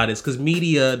playing a lot of this, because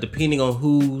media, depending on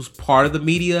who's part of the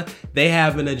media, they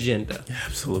have an agenda.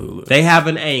 Absolutely. They have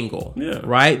an angle, Yeah.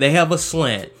 right? They have a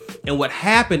slant. And what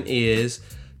happened is,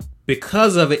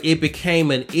 because of it, it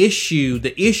became an issue.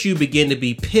 The issue began to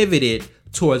be pivoted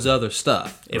towards other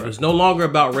stuff. It was no longer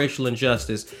about racial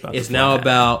injustice. It's now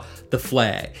about the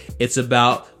flag. It's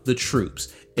about the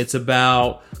troops. It's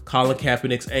about Colin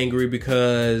Kaepernick's angry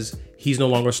because he's no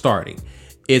longer starting.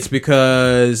 It's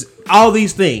because all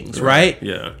these things, right?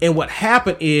 Yeah. And what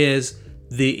happened is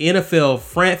the NFL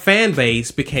fan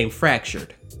base became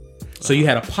fractured. So you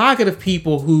had a pocket of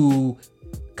people who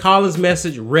Colin's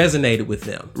message resonated with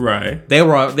them. Right. They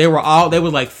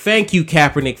were like, thank you,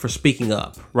 Kaepernick, for speaking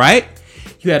up, right?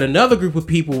 You had another group of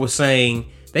people were saying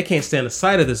they can't stand the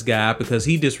sight of this guy because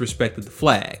he disrespected the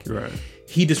flag. Right.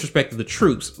 He disrespected the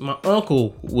troops. My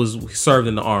uncle served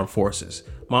in the armed forces.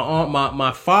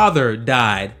 My father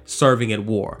died serving at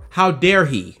war. How dare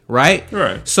he, right?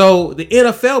 Right. So the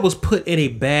NFL was put in a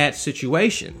bad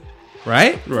situation,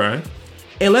 right? Right.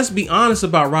 And let's be honest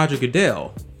about Roger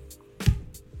Goodell.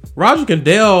 Roger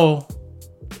Goodell,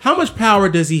 how much power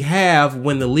does he have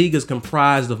when the league is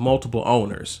comprised of multiple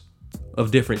owners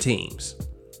of different teams?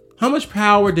 How much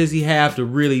power does he have to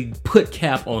really put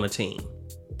cap on a team?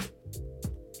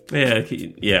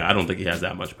 Yeah, I don't think he has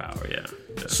that much power, yeah.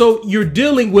 So you're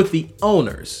dealing with the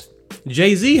owners.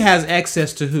 JAYZ has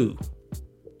access to who?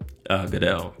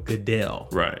 Goodell.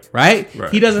 Right?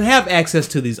 He doesn't have access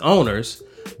to these owners,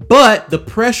 but the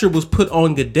pressure was put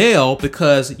on Goodell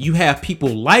because you have people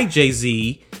like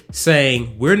JAYZ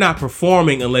saying, we're not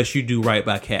performing unless you do right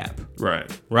by Cap. Right.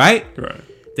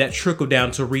 That trickled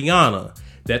down to Rihanna.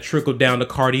 That trickled down to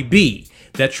Cardi B.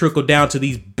 That trickled down to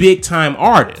these big time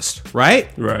artists, right?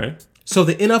 Right. So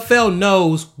the NFL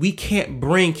knows we can't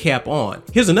bring Cap on.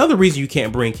 Here's another reason you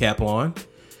can't bring Cap on.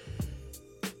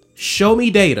 Show me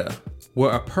data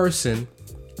where a person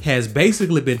has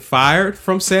basically been fired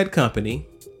from said company,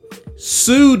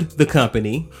 sued the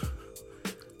company,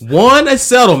 won a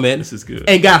settlement, This is good.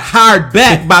 and got hired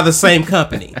back by the same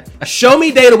company. Show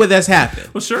me data where that's happened.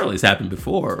 Well, surely it's happened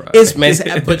before,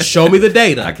 right? But show me the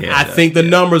data. I think the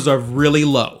numbers are really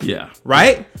low. Yeah.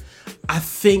 Right? I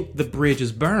think the bridge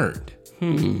is burned.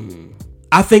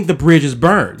 I think the bridge is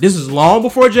burned. This is long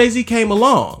before JAYZ came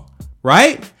along.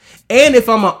 Right? And if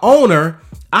I'm an owner,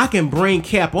 I can bring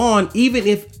Cap on even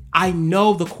if I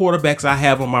know the quarterbacks I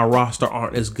have on my roster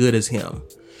aren't as good as him.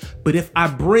 But if I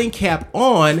bring Cap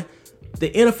on, the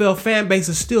NFL fan base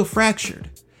is still fractured.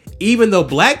 Even though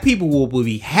black people will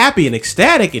be happy and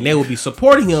ecstatic and they will be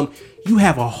supporting him, you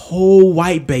have a whole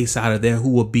white base out of there who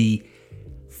will be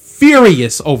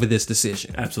furious over this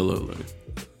decision. Absolutely.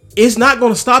 It's not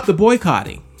going to stop the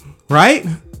boycotting, right?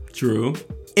 True.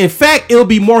 In fact, it'll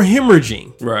be more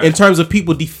hemorrhaging Right. in terms of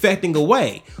people defecting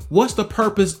away. What's the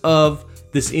purpose of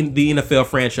this in the NFL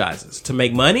franchises? To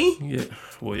make money? Yeah.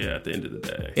 Well, yeah, at the end of the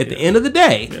day. At the end of the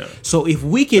day. Yeah. So if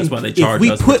we can, That's why they charge if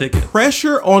we us for put tickets.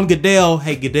 pressure on Goodell,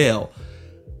 hey Goodell,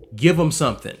 give him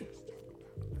something.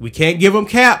 We can't give him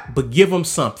Cap, but give him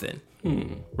something.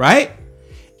 Right?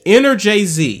 Enter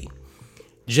JAYZ.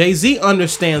 JAYZ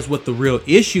understands what the real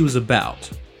issue is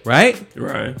about. Right?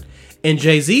 Right. And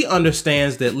JAYZ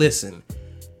understands that, listen,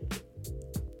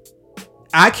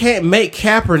 I can't make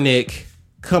Kaepernick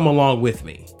come along with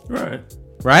me. Right.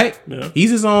 Right? Yeah. He's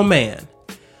his own man.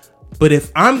 But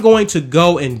if I'm going to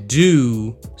go and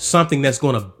do something that's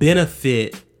going to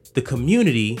benefit the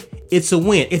community, it's a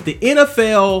win. If the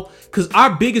NFL, because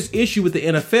our biggest issue with the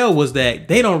NFL was that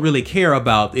they don't really care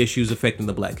about issues affecting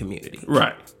the black community.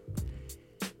 Right.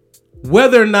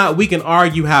 Whether or not we can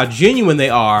argue how genuine they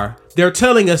are, they're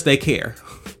telling us they care.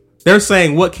 They're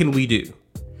saying, what can we do?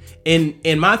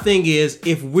 And my thing is,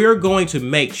 if we're going to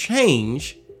make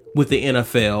change with the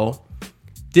NFL,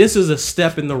 this is a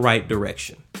step in the right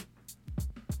direction.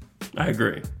 I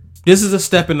agree. This is a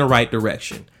step in the right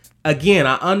direction. again,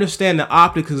 I understand the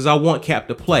optics because I want Cap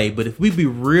to play, but if we be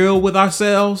real with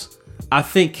ourselves, I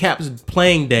think Cap's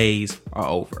playing days are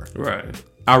over. Right.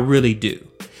 I really do.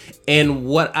 And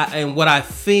what I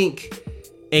think,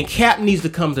 and Cap needs to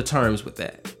come to terms with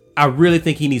that. I really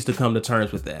think he needs to come to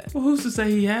terms with that. Well, who's to say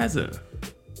he hasn't?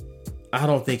 I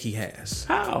don't think he has.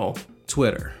 How?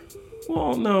 Twitter.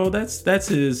 Well, no, that's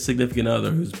his significant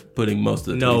other who's putting most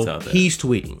of the tweets out there. He's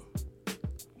tweeting.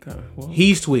 Okay, well.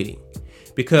 He's tweeting.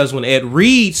 Because when Ed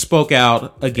Reed spoke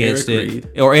out against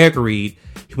Eric Reed,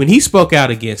 when he spoke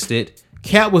out against it,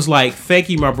 Cap was like, thank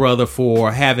you, my brother,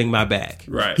 for having my back.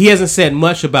 Right. He hasn't said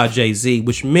much about JAYZ,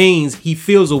 which means he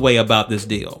feels a way about this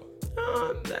deal.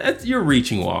 You're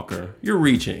reaching, Walker. You're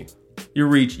reaching. You're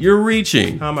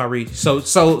reaching. How am I reaching? So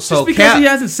just because Cap, he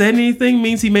hasn't said anything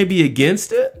means he may be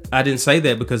against it? I didn't say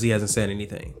that because he hasn't said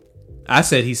anything. I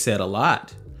said he said a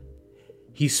lot.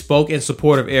 He spoke in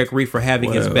support of Eric Reed for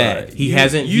having his back. He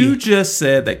hasn't. You just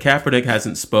said that Kaepernick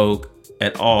hasn't spoke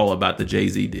at all about the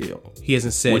JAYZ deal. He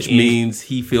hasn't said, which means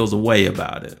he feels a way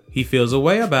about it. He feels a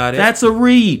way about it. That's a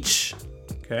reach.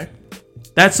 Okay.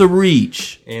 That's a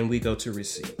reach. And we go to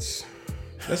receipts.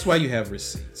 That's why you have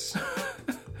receipts.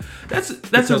 That's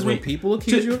because when people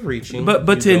accuse you of reaching, but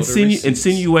to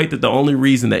insinuate that the only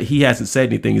reason that he hasn't said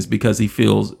anything is because he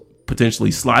feels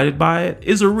potentially slighted by it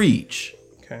is a reach.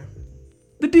 Okay.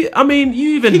 The deal. I mean,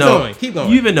 you even Keep going.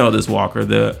 You even know this, Walker.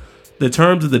 The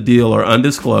terms of the deal are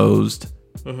undisclosed.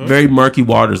 Mm-hmm. Very murky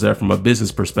waters there from a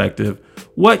business perspective.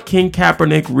 What can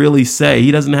Kaepernick really say? He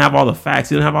doesn't have all the facts.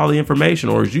 He doesn't have all the information,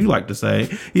 or as you like to say,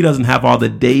 he doesn't have all the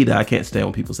data. I can't stand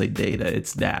when people say data.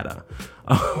 It's data.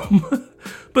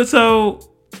 But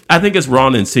so I think it's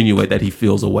wrong to insinuate that he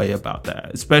feels a way about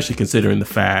that, especially considering the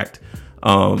fact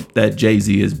that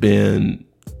JAYZ has been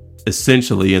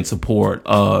essentially in support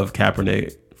of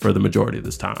Kaepernick for the majority of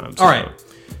this time. So, all right.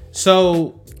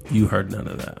 So you heard none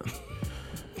of that.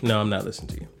 No, I'm not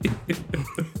listening to you.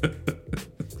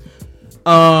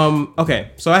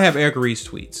 Okay. So I have Eric Reed's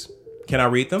tweets. Can I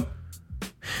read them?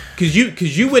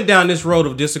 Because you went down this road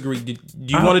of disagree. Do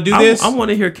you want to do this? I want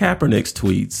to hear Kaepernick's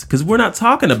tweets because we're not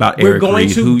talking about Eric Reed. We're going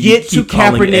to get to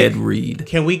Kaepernick. Ed Reed.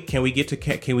 Can we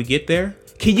get there?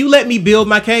 Can you let me build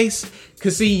my case?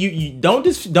 Because see, you don't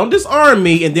disarm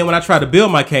me, and then when I try to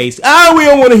build my case, we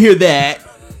don't want to hear that.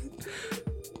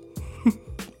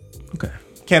 Okay.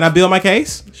 Can I build my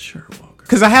case? Sure, Walker.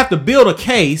 Because I have to build a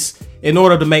case in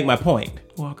order to make my point.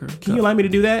 Walker, can you allow me to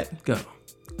do that? Go.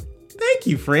 Thank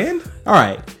you, friend. All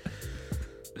right.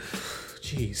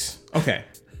 Jeez. Okay.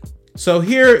 So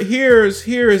here's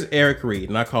Eric Reed,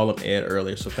 and I called him Ed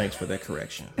earlier, so thanks for that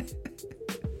correction.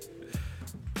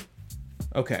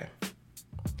 Okay.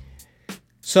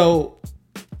 So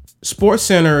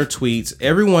SportsCenter tweets,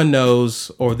 everyone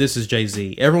knows, or this is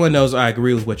JAYZ, everyone knows I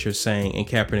agree with what you're saying in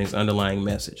Kaepernick's underlying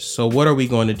message. So what are we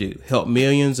going to do? Help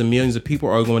millions and millions of people,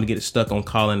 or are going to get stuck on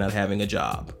Colin not having a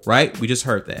job? Right? We just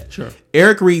heard that. Sure.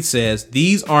 Eric Reed says,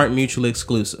 these aren't mutually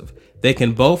exclusive. They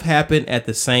can both happen at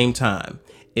the same time.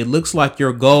 It looks like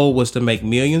your goal was to make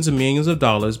millions and millions of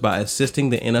dollars by assisting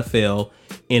the NFL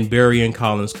in burying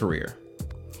Colin's career.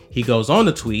 He goes on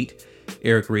to tweet,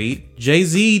 Eric Reed,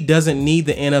 JAYZ doesn't need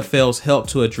the NFL's help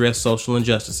to address social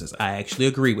injustices. I actually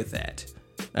agree with that.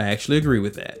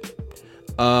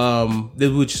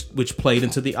 Which played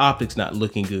into the optics not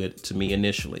looking good to me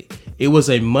initially. It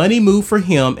was a money move for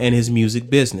him and his music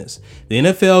business. The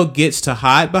NFL gets to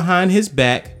hide behind his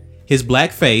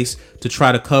black face to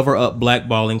try to cover up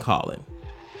blackballing Colin.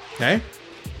 Okay.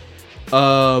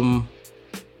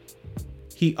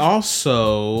 He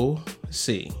also, let's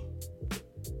see.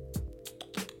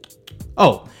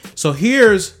 Oh, so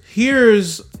here's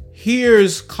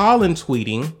Colin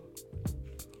tweeting,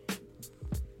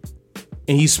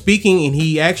 and he's speaking, and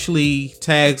he actually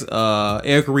tags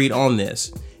Eric Reed on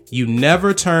this. You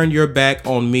never turned your back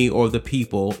on me or the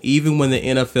people, even when the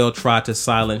NFL tried to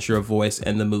silence your voice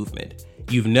and the movement.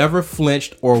 You've never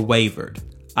flinched or wavered.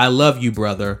 I love you,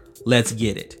 brother. Let's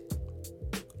get it.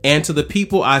 And to the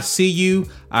people, I see you,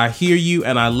 I hear you,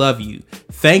 and I love you.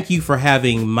 Thank you for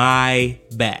having my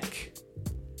back.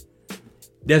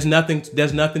 There's nothing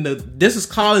to, this is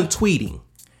Colin tweeting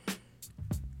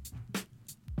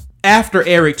after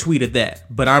Eric tweeted that,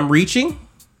 but I'm reaching.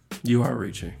 You are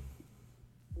reaching.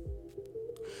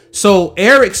 So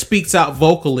Eric speaks out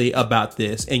vocally about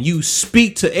this, and you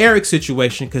speak to Eric's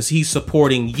situation because he's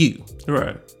supporting you.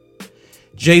 Right.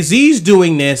 JAYZ's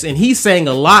doing this, and he's saying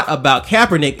a lot about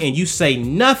Kaepernick, and you say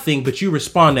nothing, but you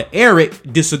respond to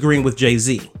Eric disagreeing with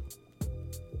JAYZ.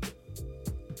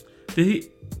 Did he?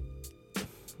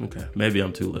 Okay, maybe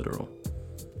I'm too literal.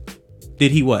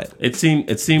 Did he what? It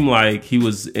seemed like he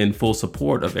was in full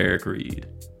support of Eric Reed.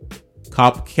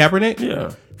 Kaepernick?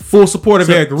 Yeah. Full support of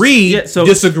Eric Reed,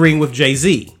 disagreeing with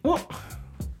JAYZ. Well,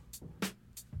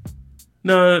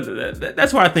 no,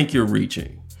 that's why I think you're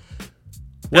reaching.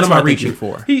 What am I reaching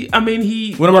for? What am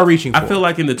I reaching for? I feel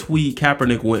like in the tweet,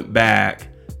 Kaepernick went back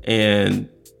and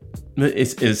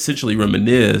it's essentially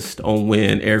reminisced on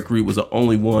when Eric Reed was the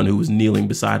only one who was kneeling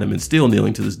beside him and still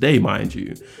kneeling to this day, mind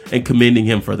you, and commending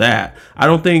him for that. I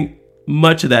don't think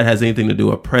much of that has anything to do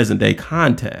with present day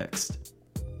context.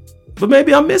 But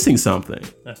maybe I'm missing something.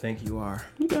 I think you are.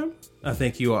 Okay. I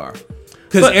think you are.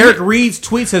 Because Eric Reed's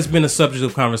tweets has been a subject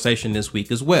of conversation this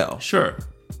week as well. Sure.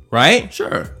 Right?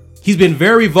 Sure. He's been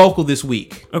very vocal this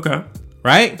week. Okay.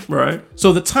 Right? Right.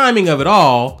 So the timing of it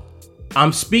all,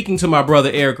 I'm speaking to my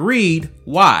brother Eric Reed.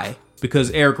 Why?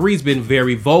 Because Eric Reed's been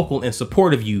very vocal in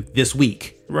support of you this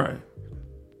week. Right.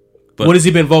 But what has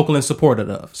he been vocal in supportive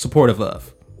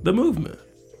of? The movement.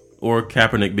 Or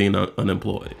Kaepernick being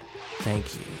unemployed.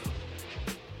 Thank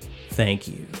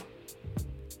you.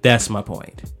 That's my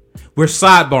point. We're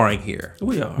sidebarring here.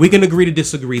 We are. We can agree to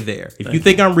disagree there. If you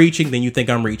think I'm reaching, then you think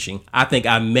I'm reaching. I think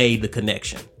I made the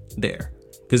connection there.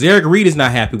 Because Eric Reed is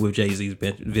not happy with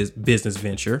JAYZ's business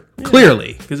venture. Yeah,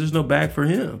 clearly. Because there's no bag for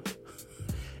him.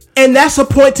 And that's a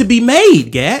point to be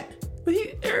made, Gat.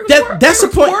 That's a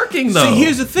point. Working, though. See,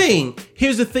 here's the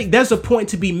thing. There's a point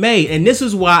to be made. And this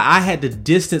is why I had to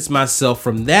distance myself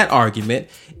from that argument,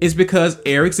 is because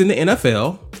Eric's in the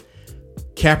NFL.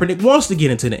 Kaepernick wants to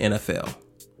get into the NFL.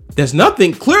 There's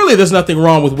nothing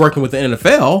wrong with working with the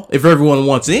NFL if everyone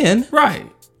wants in.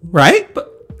 Right. But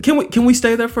can we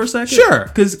stay there for a second?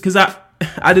 Sure. Because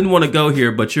I didn't want to go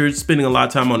here, but you're spending a lot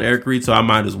of time on Eric Reed, so I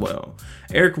might as well.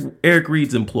 Eric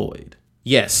Reed's employed.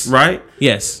 Yes. Right?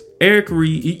 Yes. Eric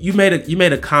Reed, you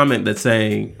made a comment that's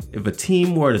saying if a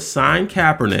team were to sign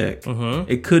Kaepernick,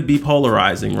 it could be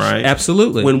polarizing, right?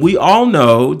 Absolutely. When we all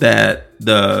know that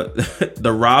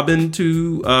the Robin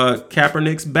to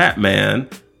Kaepernick's Batman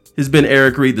has been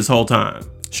Eric Reed this whole time.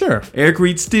 Sure. Eric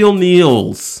Reed still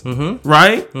kneels,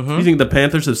 right? You think the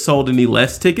Panthers have sold any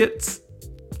less tickets?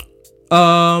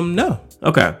 No.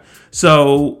 Okay.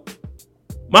 So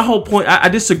my whole point, I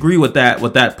disagree with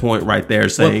that point right there.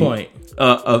 Saying, what point?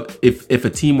 If a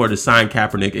team were to sign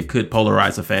Kaepernick, it could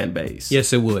polarize a fan base.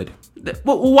 Yes, it would.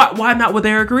 Well, why not with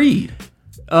Eric Reed?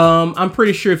 I'm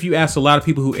pretty sure if you asked a lot of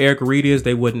people who Eric Reed is,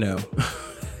 they wouldn't know.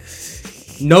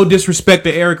 No disrespect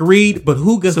to Eric Reed, but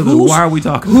why are we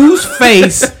talking? Whose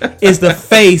face is the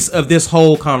face of this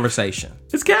whole conversation?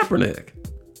 It's Kaepernick.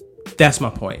 That's my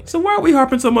point. So why are we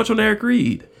harping so much on Eric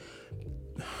Reed?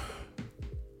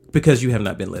 Because you have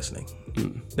not been listening.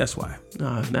 That's why.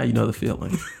 Now you know the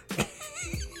feeling.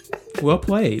 Well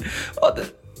played.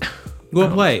 Well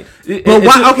played. But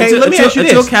why? Okay, let me ask you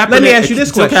this. Let me ask you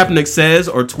this question. Until Kaepernick says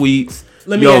or tweets,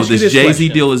 this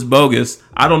JAYZ deal is bogus,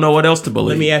 I don't know what else to believe.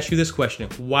 Let me ask you this question.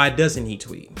 Why doesn't he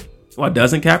tweet? Why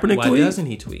doesn't Kaepernick tweet? Why doesn't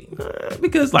he tweet?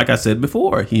 Because, like I said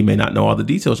before, he may not know all the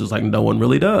details, just like no one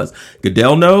really does.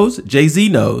 Goodell knows.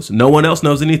 JAYZ knows. No one else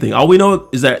knows anything. All we know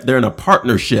is that they're in a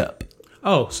partnership.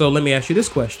 Oh, so let me ask you this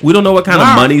question. We don't know what kind of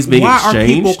money's being exchanged. Why are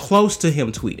people close to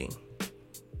him tweeting?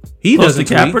 He close doesn't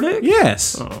to Kaepernick?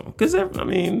 Yes. Because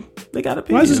they got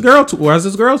opinions. Why is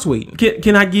this girl tweeting?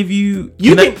 Can I give you?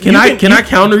 Can I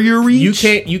counter your reach?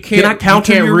 You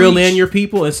can't reel in your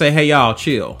people and say, "Hey, y'all,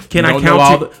 chill."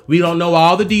 We don't know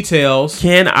all the details.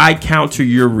 Can I counter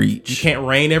your reach? You can't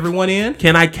rein everyone in.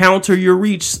 Can I counter your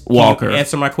reach, Walker? Can you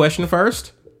answer my question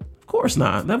first. Of course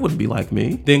not. That wouldn't be like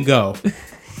me. Then go.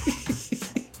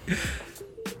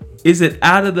 Is it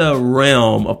out of the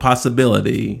realm of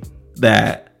possibility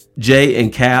that Jay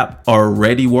and Cap are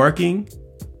already working?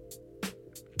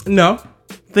 No.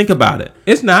 Think about it.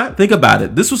 It's not. Think about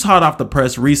it. This was hot off the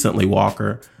press recently,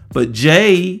 Walker. But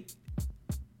Jay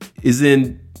is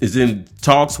in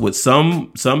talks with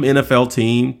some NFL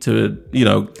team to,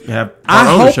 have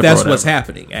I hope that's what's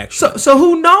happening, actually. So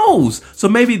who knows? So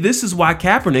maybe this is why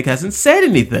Kaepernick hasn't said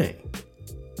anything.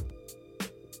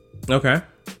 Okay.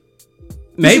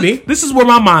 Maybe. This is where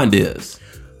my mind is.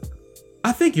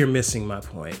 I think you're missing my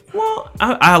point. Well,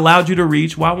 I allowed you to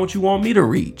reach. Why won't you want me to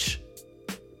reach?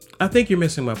 I think you're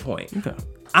missing my point. Okay.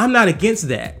 I'm not against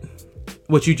that.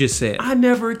 What you just said. I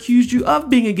never accused you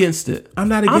of being against it. I'm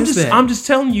not against that. I'm just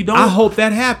telling you. Don't. I hope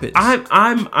that happens.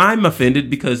 I'm offended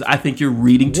because I think you're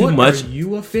reading too much. What are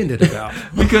you offended about?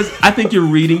 Because I think you're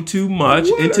reading too much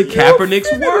into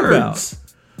Kaepernick's words.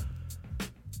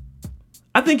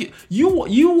 I think you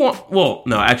want. Well,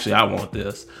 no, actually, I want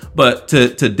this. But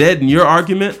to deaden your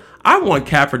argument, I want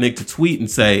Kaepernick to tweet and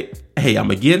say, "Hey,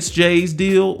 I'm against Jay's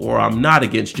deal, or I'm not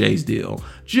against Jay's deal."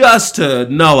 just to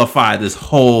nullify this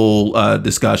whole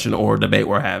discussion or debate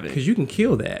we're having. Because you can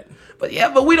kill that.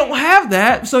 But we don't have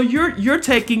that. So you're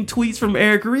taking tweets from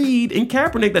Eric Reed and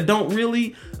Kaepernick that don't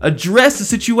really address the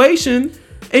situation,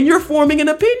 and you're forming an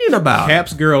opinion about it.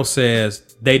 Cap's girl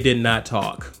says they did not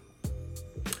talk.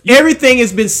 Everything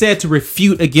has been said to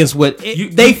refute against what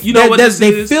they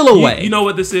feel away. You know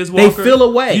what this is, Walker? They feel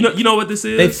away. You know what this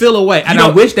is? They feel away. And I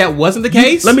wish that wasn't the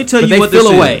case. Let me tell you what this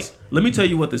this away. is. Let me tell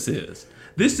you what this is.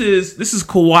 This is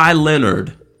Kawhi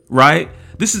Leonard, right?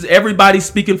 This is everybody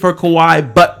speaking for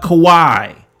Kawhi but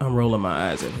Kawhi. I'm rolling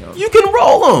my eyes at him. You can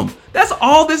roll them. That's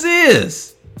all this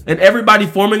is. And everybody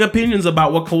forming opinions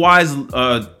about what Kawhi's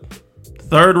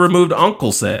third removed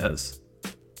uncle says.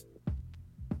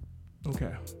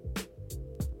 Okay.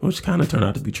 Which kind of turned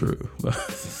out to be true.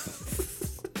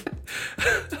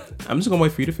 I'm just gonna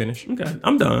wait for you to finish. Okay,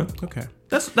 I'm done. Okay.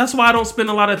 That's why I don't spend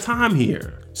a lot of time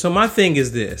here. So my thing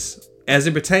is this. As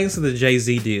it pertains to the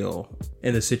JAYZ deal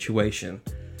and the situation,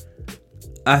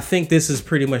 I think this is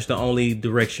pretty much the only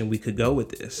direction we could go with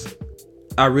this.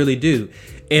 I really do.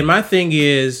 And my thing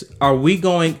is, are we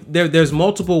going there's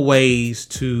multiple ways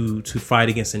to fight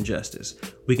against injustice.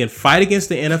 We can fight against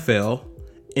the NFL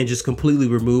and just completely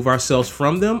remove ourselves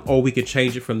from them, or we can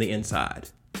change it from the inside.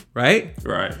 Right?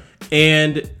 Right.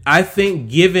 And I think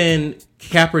given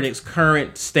Kaepernick's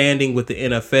current standing with the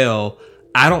NFL,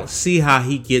 I don't see how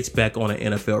he gets back on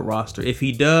an NFL roster. If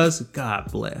he does,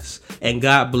 God bless. And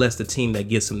God bless the team that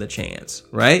gives him the chance.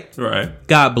 Right? Right.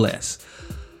 God bless.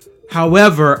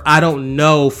 However, I don't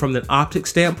know from an optic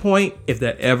standpoint if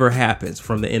that ever happens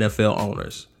from the NFL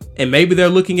owners. And maybe they're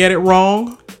looking at it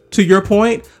wrong, to your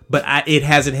point, but it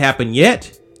hasn't happened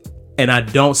yet, and I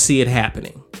don't see it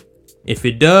happening. If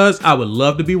it does, I would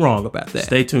love to be wrong about that.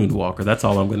 Stay tuned, Walker. That's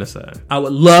all I'm going to say. I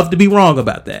would love to be wrong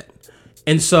about that.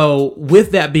 And so,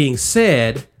 with that being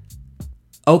said,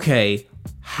 okay,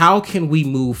 how can we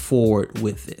move forward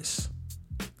with this?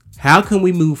 How can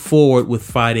we move forward with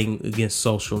fighting against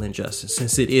social injustice,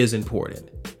 since it is important?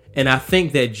 And I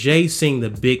think that Jay, seeing the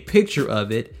big picture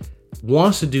of it,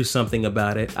 wants to do something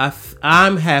about it. I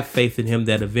have faith in him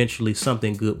that eventually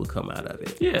something good will come out of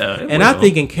it. Yeah. And I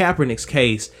think in Kaepernick's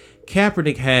case,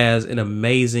 Kaepernick has an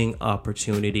amazing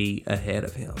opportunity ahead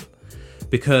of him,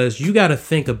 because you got to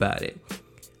think about it.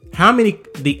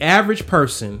 The average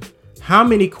person, how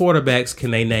many quarterbacks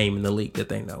can they name in the league that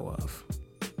they know of?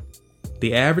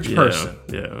 The average person,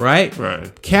 right?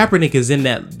 Right. Kaepernick is in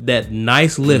that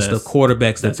nice list of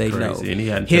quarterbacks that they know.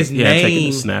 And his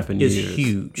name is years.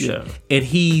 huge, yeah. And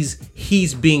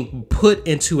he's being put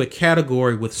into a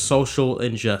category with social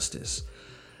injustice.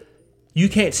 You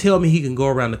can't tell me he can go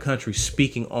around the country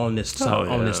speaking on this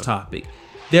topic.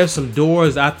 There's some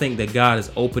doors I think that God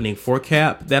is opening for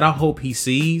Cap that I hope he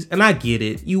sees, and I get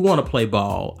it. You want to play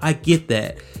ball, I get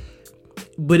that.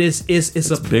 But it's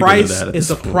a price.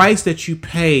 It's a price that you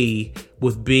pay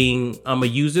with being. I'm gonna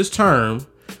use this term,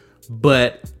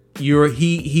 but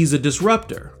he's a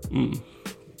disruptor.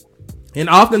 And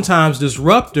oftentimes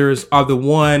disruptors are the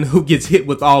one who gets hit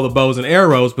with all the bows and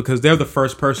arrows because they're the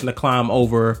first person to climb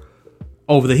over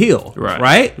the hill.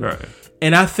 Right.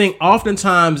 And I think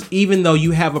oftentimes, even though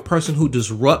you have a person who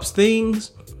disrupts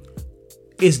things,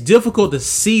 it's difficult to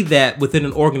see that within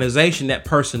an organization that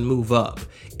person move up.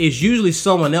 It's usually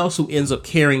someone else who ends up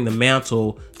carrying the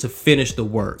mantle to finish the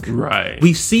work. Right.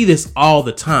 We see this all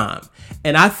the time.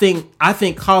 And I think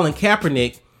Colin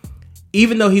Kaepernick,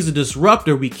 even though he's a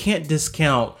disruptor, we can't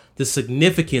discount the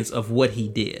significance of what he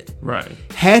did. Right.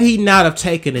 Had he not have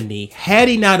taken a knee, had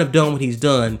he not have done what he's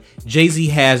done, JAYZ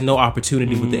has no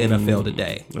opportunity with the NFL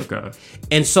today. Okay.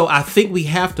 And so I think we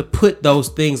have to put those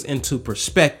things into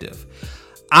perspective.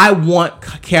 I want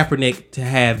Kaepernick to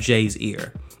have Jay's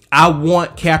ear. I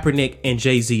want Kaepernick and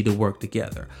JAYZ to work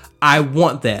together. I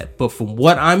want that. But from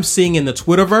what I'm seeing in the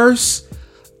Twitterverse,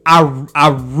 I'm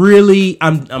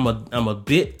a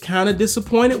bit kind of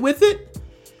disappointed with it.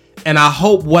 And I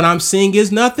hope what I'm seeing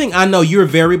is nothing. I know you're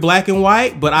very black and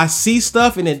white, but I see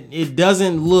stuff and it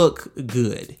doesn't look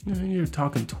good. You're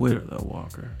talking Twitter though,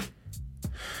 Walker.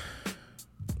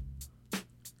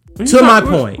 My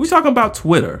point. We're talking about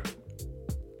Twitter.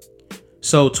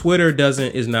 So Twitter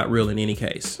is not real in any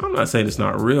case. I'm not saying it's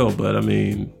not real, but I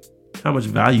mean, how much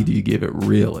value do you give it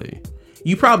really?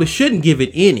 You probably shouldn't give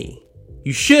it any.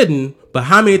 You shouldn't, but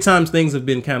how many times things have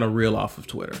been kind of real off of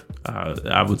Twitter?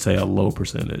 I would say a low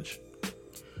percentage.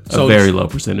 A very low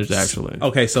percentage, actually.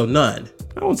 Okay, so none.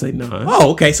 I won't say none.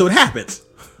 Oh, okay, so it happens.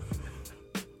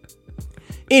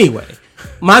 Anyway,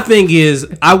 my thing is,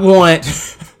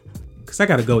 because I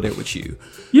got to go there with you.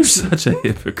 You're such a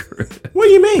hypocrite. What do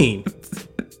you mean?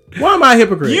 Why am I a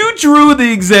hypocrite? You drew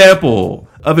the example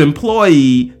of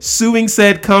employee suing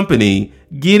said company,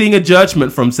 getting a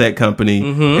judgment from said company,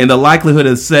 and the likelihood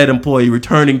of said employee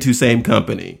returning to same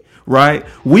company. Right?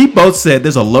 We both said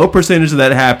there's a low percentage of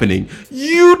that happening.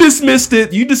 You dismissed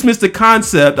it. You dismissed the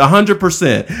concept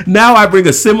 100%. Now I bring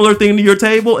a similar thing to your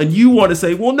table and you want to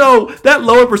say, well, no, that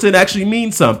lower percent actually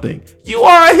means something. You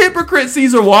are a hypocrite,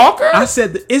 Caesar Walker. I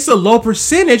said that it's a low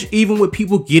percentage even with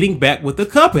people getting back with the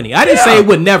company. I didn't say it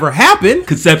would never happen.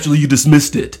 Conceptually, you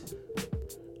dismissed it.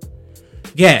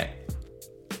 Yeah.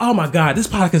 Oh my God, this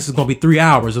podcast is going to be 3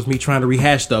 hours of me trying to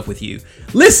rehash stuff with you.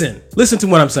 Listen to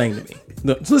what I'm saying to me.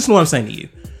 Listen to what I'm saying to you.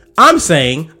 I'm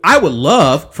saying I would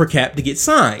love for Cap to get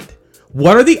signed.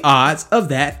 What are the odds of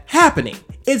that happening?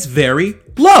 It's very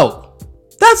low.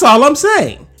 That's all I'm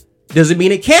saying. Doesn't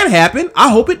mean it can't happen. I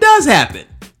hope it does happen.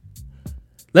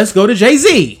 Let's go to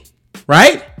JAYZ,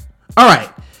 right? All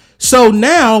right. So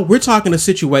now we're talking a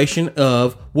situation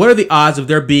of what are the odds of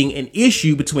there being an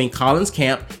issue between Colin's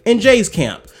camp and Jay's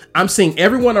camp. I'm seeing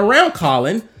everyone around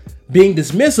Colin being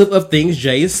dismissive of things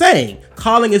Jay is saying.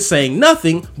 Colin is saying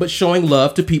nothing but showing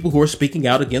love to people who are speaking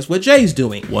out against what Jay's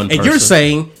doing. And you're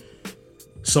saying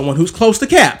someone who's close to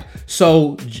Cap.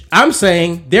 So I'm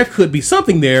saying there could be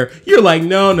something there. You're like,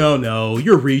 no,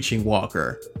 you're reaching,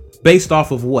 Walker. Based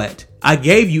off of what? I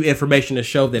gave you information to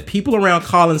show that people around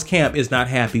Colin's camp is not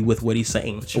happy with what he's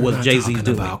saying or what JAYZ's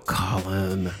doing. About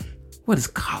Colin. What does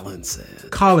Colin say?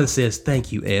 Colin says,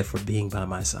 thank you, Ed, for being by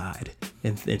my side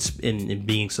and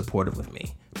being supportive of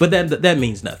me. But that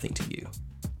means nothing to you.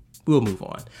 We'll move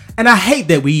on. And I hate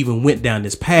that we even went down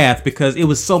this path because it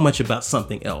was so much about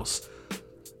something else.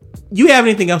 You have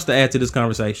anything else to add to this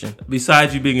conversation?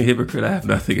 Besides you being a hypocrite, I have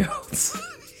nothing else.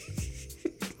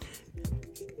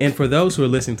 And for those who are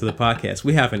listening to the podcast,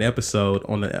 we have an episode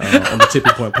on the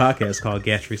Tipping Point podcast called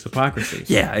Gatrey's Hypocrisy.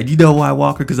 Yeah, and you know why,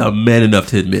 Walker? Because I'm man enough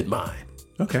to admit mine.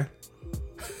 Okay.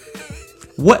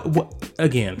 What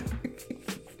again?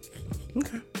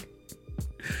 Okay.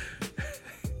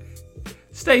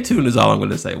 Stay tuned is all I'm going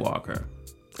to say, Walker.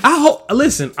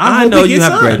 I know you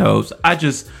have great hopes. I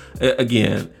just,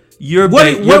 again, your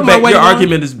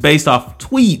argument is based off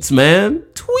tweets, man.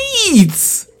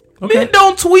 Tweets. Okay. Men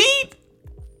don't tweet.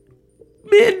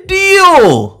 Men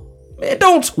deal. Men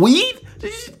don't tweet.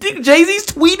 Did you think JAYZ's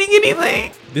tweeting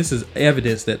anything? This is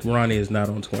evidence that Ronnie is not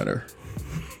on Twitter.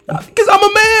 Because I'm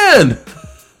a man.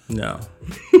 No.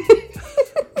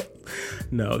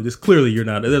 No, just clearly you're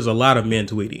not. There's a lot of men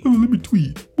tweeting. Oh, let me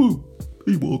tweet. Whoa.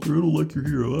 Hey, Walker, I don't like your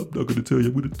hair. I'm not going to tell you.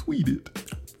 I'm going to tweet it.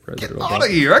 Get out of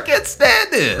here. I can't stand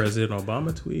it. President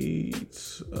Obama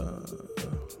tweets.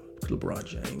 LeBron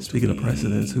James. Speaking of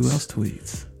presidents, who else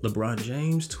tweets? LeBron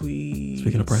James tweets.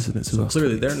 Speaking of presidents, who else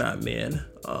clearly tweets? They're not men.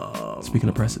 Speaking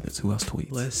of presidents, who else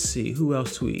tweets? Let's see. Who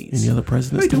else tweets? Any other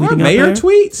presidents tweeting out there? Do our mayor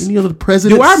tweets? Any other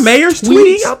presidents? Do our mayors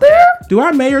tweets out there? Do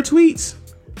our mayor tweets?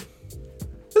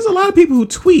 There's a lot of people who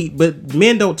tweet, but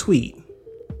men don't tweet.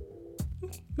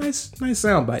 Nice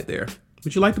soundbite there.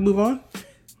 Would you like to move on?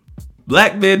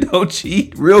 Black men don't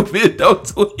cheat. Real men don't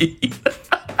tweet.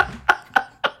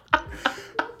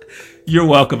 You're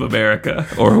welcome, America,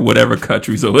 or whatever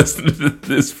countries are listening to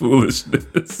this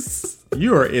foolishness.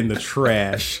 You are in the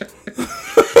trash.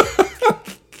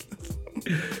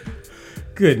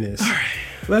 Goodness. All right.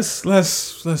 Let's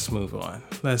move on.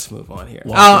 Let's move on here.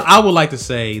 I would like to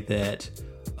say that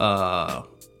I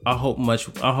hope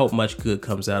much good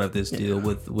comes out of this deal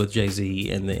with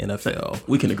JAYZ and the NFL.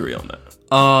 We can agree on that.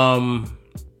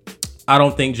 I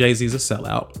don't think JAYZ's a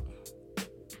sellout.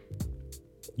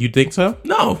 You think so?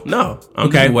 No. I'm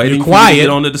okay, just waiting you're quiet. For you to get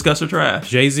on the Discuss or Trash.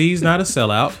 JAYZ's not a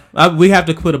sellout. We have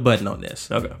to put a button on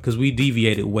this. Okay. Because we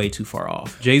deviated way too far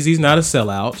off. JAYZ's not a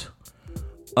sellout.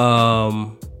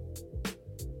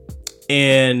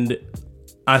 And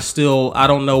I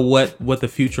don't know what the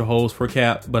future holds for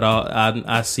Cap, but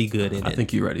I see good in it. I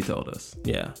think you already told us.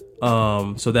 Yeah.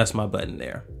 So that's my button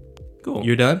there. Cool.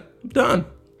 You're done? I'm done.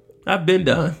 I've been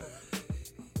done.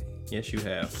 Yes, you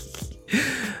have.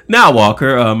 Now,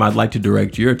 Walker, I'd like to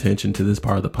direct your attention to this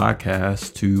part of the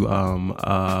podcast to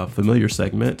a familiar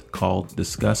segment called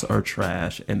Discuss or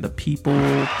Trash, and the people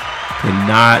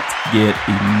cannot get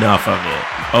enough of it.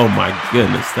 Oh my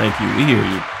goodness, thank you. We hear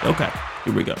you. Okay,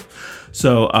 here we go.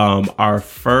 So our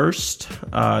first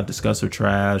Discuss or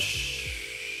Trash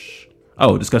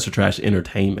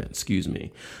entertainment, excuse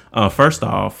me. First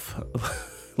off,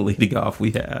 leading off,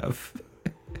 we have...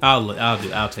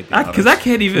 I'll take that. Because I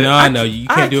can't even. No, I know you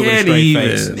can't do it with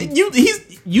a straight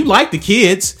face. You like the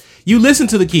kids. You listen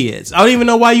to the kids. I don't even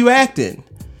know why you acting.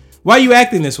 Why are you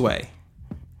acting this way?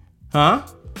 Huh?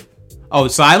 Oh,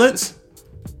 silence?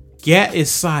 Gat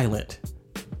is silent.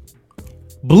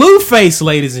 Blueface,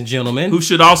 ladies and gentlemen. Who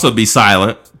should also be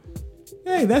silent.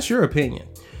 Hey, that's your opinion.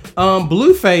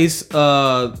 Blueface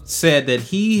said that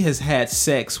he has had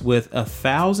sex with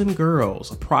 1,000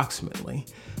 girls, approximately.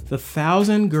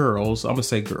 1,000 girls, I'm going to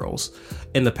say girls,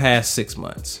 in the past 6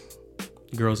 months.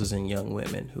 Girls as in young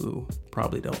women who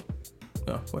probably don't.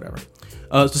 Whatever.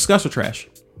 Discuss or trash?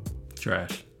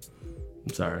 Trash.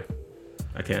 I'm sorry.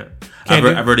 I can't. I've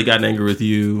already gotten angry with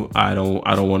you. I don't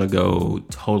want to go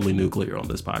totally nuclear on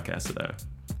this podcast today.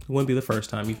 It wouldn't be the first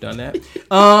time you've done that.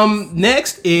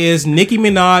 Next is Nicki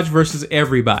Minaj versus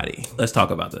everybody. Let's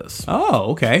talk about this.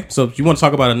 Oh, okay. So you want to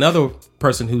talk about another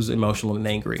person who's emotional and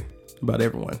angry about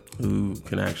everyone. Who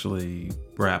can actually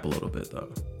rap a little bit,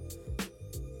 though.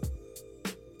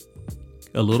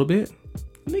 A little bit?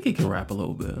 Nicki can rap a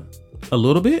little bit. A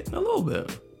little bit? A little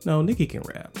bit. No, Nicki can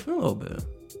rap. A little bit.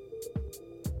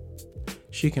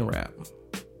 She can rap.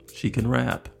 She can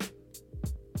rap.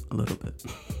 A little bit.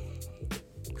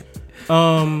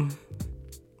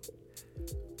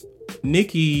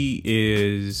 Nicki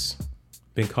is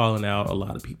been calling out a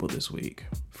lot of people this week.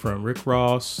 From Rick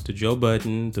Ross to Joe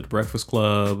Budden to The Breakfast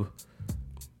Club.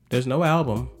 There's no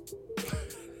album.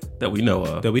 That we know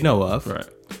of. Right.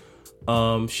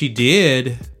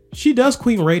 She does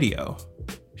Queen Radio.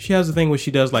 She has a thing where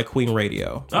she does like Queen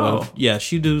Radio. Oh. Yeah,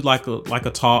 she do like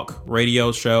a talk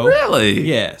radio show. Really?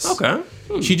 Yes. Okay.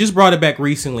 She just brought it back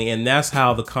recently, and that's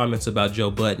how the comments about Joe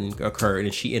Budden occurred,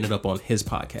 and she ended up on his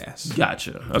podcast.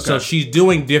 Gotcha. Okay. So she's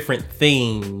doing different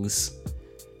things,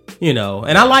 and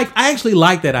I actually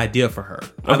like that idea for her.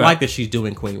 Okay. I like that she's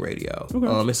doing Queen Radio.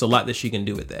 Okay. It's a lot that she can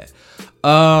do with that.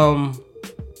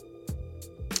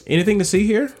 Anything to see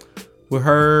here with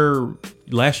her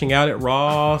lashing out at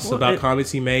Ross about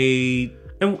comments he made?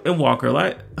 And Walker,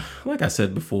 like I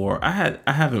said before, I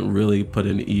haven't really put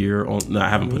an ear on. No, I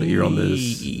haven't put an ear on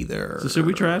this either. So should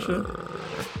we trash it?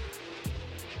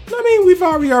 I mean, we've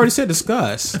already said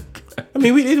discuss. I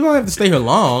mean, we don't have to stay here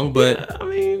long, but yeah, I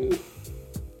mean,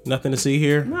 nothing to see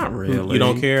here. Not really. You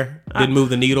don't care? Didn't move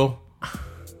the needle.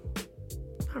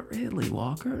 Not really,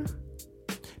 Walker.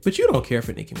 But you don't care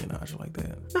for Nicki Minaj like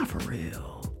that. Not for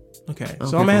real. Okay,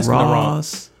 so I'm asking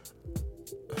Ross.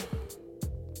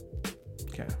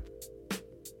 Okay.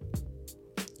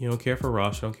 You don't care for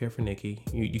Ross. You don't care for Nicki.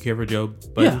 You care for Joe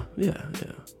Budden? Yeah.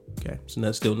 Okay, so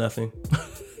that's still nothing.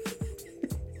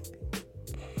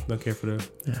 Don't care for the...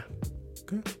 Yeah.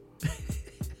 Okay. I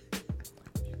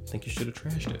think you should have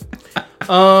trashed it.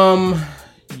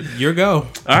 Your go.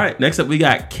 All right. Next up, we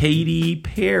got Katy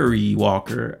Perry,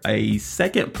 Walker. A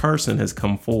second person has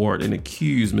come forward and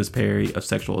accused Miss Perry of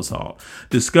sexual assault.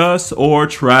 Discuss or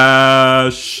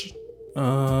trash?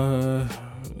 I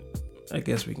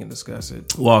guess we can discuss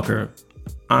it. Walker,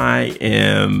 I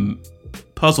am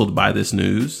puzzled by this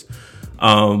news.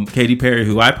 Katy Perry,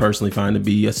 who I personally find to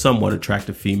be a somewhat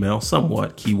attractive female,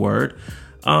 somewhat keyword,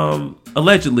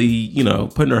 allegedly,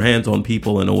 putting her hands on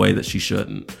people in a way that she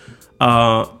shouldn't.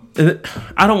 I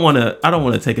don't want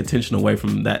to take attention away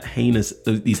from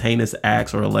these heinous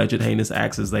acts or alleged heinous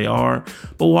acts as they are.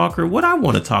 But Walker, what I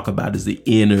want to talk about is the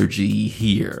energy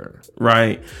here,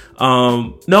 right?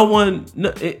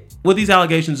 With these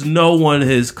allegations, no one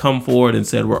has come forward and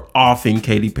said we're offing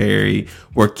Katy Perry,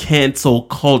 we're cancel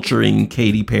culturing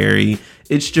Katy Perry.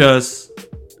 It's just,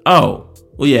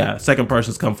 second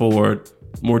person's come forward.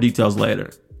 More details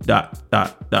later. ...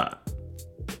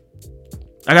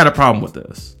 I got a problem with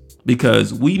this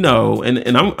because we know,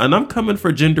 and I'm coming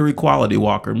for gender equality,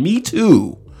 Walker. Me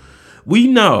too. We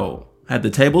know, had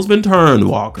the tables been turned,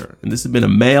 Walker, and this had been a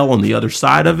male on the other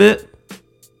side of it,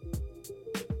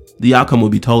 the outcome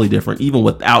would be totally different, even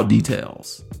without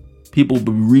details. People will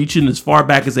be reaching as far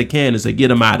back as they can as they get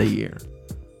them out of here.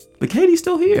 But Katie's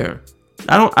still here.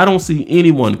 I don't see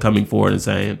anyone coming forward and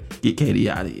saying, get Katy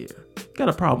out of here. Got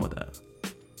a problem with that.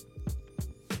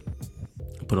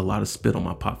 Put a lot of spit on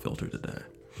my pop filter today.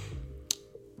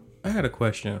 I had a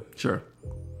question. Sure.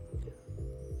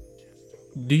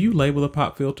 Do you label the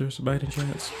pop filters by any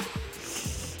chance?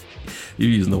 You're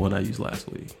using the one I used last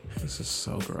week. This is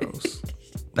so gross.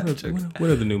 When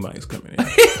are the new mics coming in?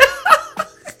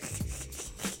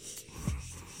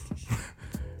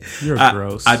 You're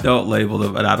gross. I don't label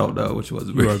them, and I don't know which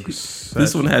one's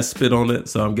this one has spit on it,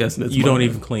 so I'm guessing it's. You don't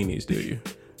even clean these, do you?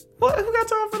 What? Who got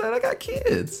time for that? I got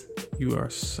kids. You are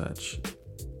such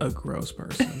a gross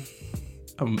person.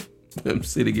 I'm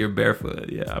sitting here barefoot.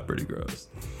 Yeah, I'm pretty gross.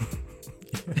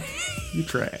 You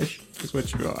trash. That's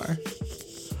what you are.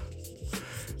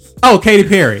 Oh, Katy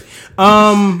Perry.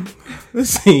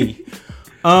 Let's see.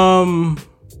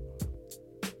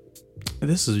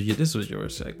 This was your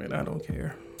segment. I don't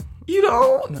care. You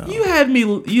don't. No. You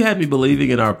had me believing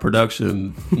in our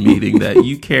production meeting that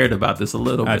you cared about this a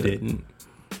little bit. I didn't.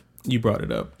 You brought it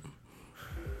up.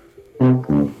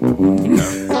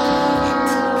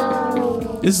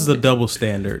 This is a double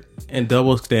standard, and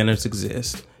double standards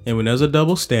exist. And when there's a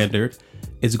double standard,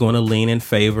 it's going to lean in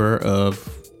favor of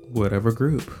whatever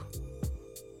group.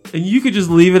 And you could just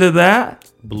leave it at that?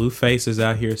 Blueface is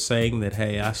out here saying that,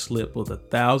 hey, I slept with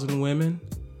 1,000 women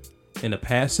in the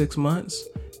past 6 months,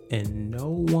 and no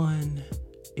one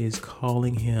is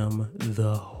calling him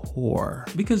the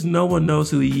whore. Because no one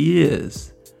knows who he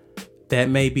is. That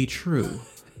may be true.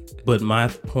 But my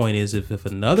point is, if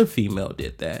another female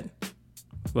did that,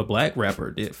 if a black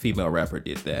female rapper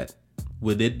did that,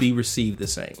 would it be received the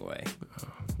same way? Oh,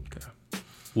 okay.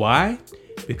 Why?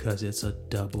 Because it's a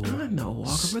double I know,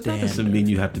 Walker, standard. But that doesn't mean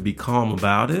you have to be calm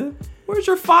about it. Where's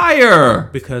your fire?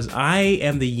 Because I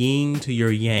am the yin to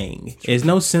your yang. There's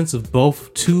no sense of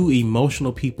both two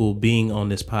emotional people being on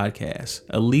this podcast,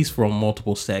 at least for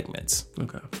multiple segments.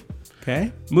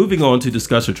 Okay. Moving on to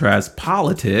discuss or trash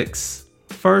politics.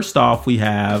 First off, we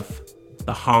have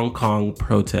the Hong Kong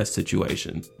protest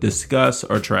situation. Discuss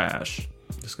or trash?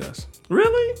 Discuss.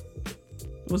 Really?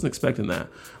 Wasn't expecting that.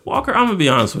 Walker, I'm going to be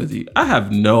honest with you. I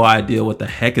have no idea what the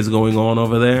heck is going on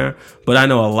over there, but I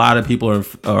know a lot of people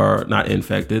are not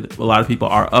infected. A lot of people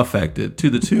are affected to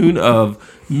the tune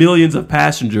of millions of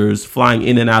passengers flying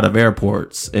in and out of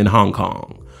airports in Hong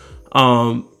Kong.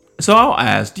 So I'll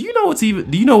ask, do you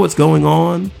know what's going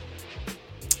on?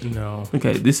 No.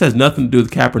 Okay, this has nothing to do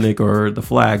with Kaepernick or the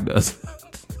flag, does it?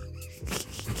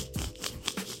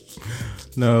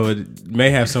 No, it may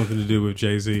have something to do with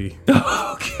JAYZ.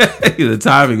 Okay, the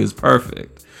timing is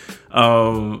perfect.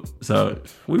 So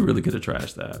we really could have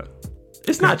trashed that.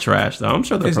 It's not trash though. I'm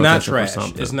sure they're protesting for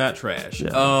something. It's not trash.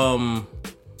 Yeah.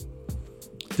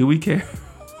 Do we care?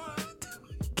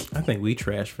 I think we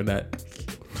trash for not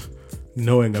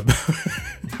knowing about.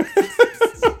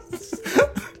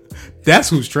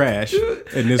 That's who's trash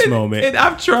in this moment. And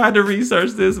I've tried to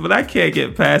research this, but I can't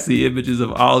get past the images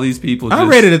of all these people. I'm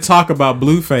ready to talk about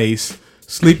Blueface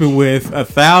sleeping with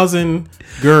 1,000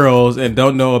 girls and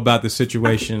don't know about the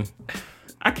situation.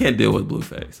 I can't deal with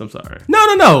Blueface. I'm sorry.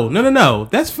 No.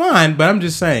 That's fine, but I'm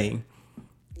just saying.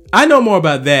 I know more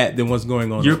about that than what's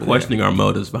going on. You're questioning our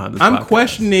motives behind this. I'm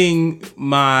questioning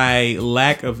my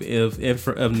lack of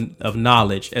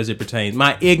knowledge as it pertains,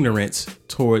 my ignorance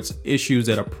towards issues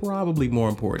that are probably more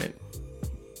important.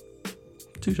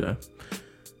 Touche.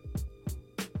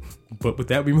 But with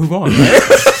that, we move on. Right?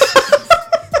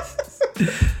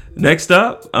 Next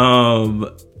up,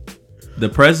 the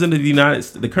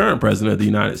current president of the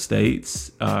United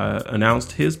States,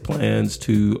 announced his plans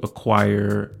to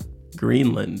acquire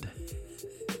Greenland.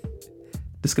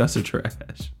 Discuss or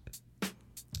trash?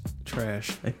 Trash.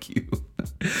 Thank you.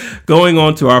 Going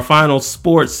on to our final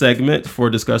sports segment for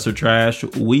Discuss or Trash,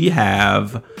 we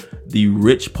have the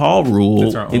Rich Paul rule.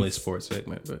 That's our only sports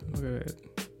segment, but go ahead.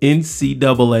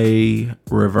 NCAA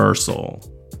reversal.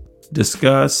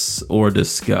 Discuss or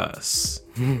discuss?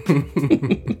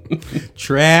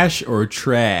 Trash or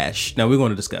trash? Now we're going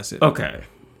to discuss it. Okay.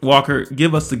 Walker,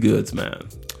 give us the goods, man.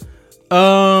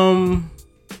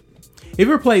 If you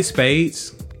ever play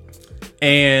spades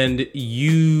and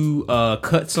you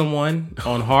cut someone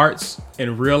on hearts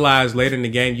and realize later in the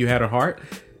game you had a heart,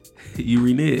 you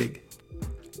renege.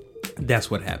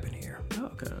 That's what happened here.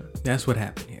 Okay. That's what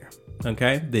happened here.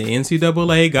 Okay. The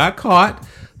NCAA got caught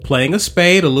playing a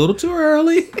spade a little too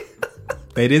early.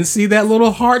 They didn't see that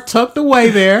little heart tucked away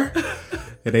there.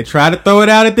 And they tried to throw it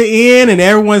out at the end and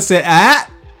everyone said,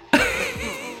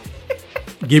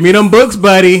 give me them books,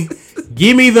 buddy.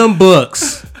 Give me them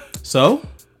books. So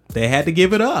they had to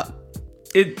give it up.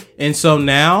 And so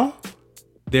now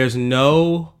there's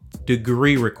no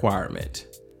degree requirement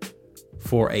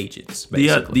for agents.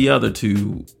 The other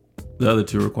two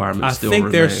requirements I still think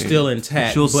remain. they're still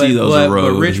intact. You'll see those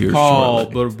erode but Rich here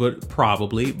Paul, shortly. but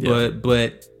probably, Yeah.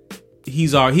 but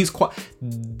he's quite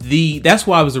that's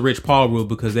why it was a Rich Paul rule,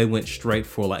 because they went straight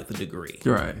for like the degree,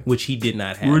 right? Which he did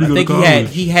not have. Where'd he I go think to college?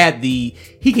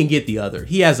 he can get the other.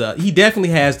 He definitely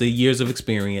has the years of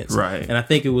experience, right? And I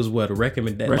think it was a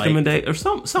recommendation or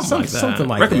something like that. Something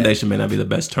like recommendation that. may not be the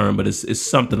best term, but it's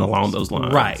something along those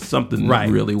lines, right? Something right.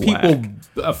 really people whack.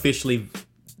 Officially.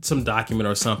 Some document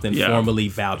or something formally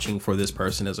vouching for this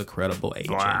person as a credible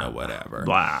agent or whatever.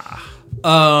 Blah.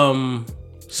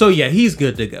 So yeah, he's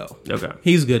good to go. Okay.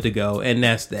 He's good to go, and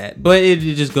that's that. But it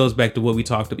just goes back to what we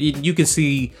talked about. You can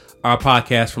see our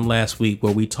podcast from last week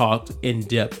where we talked in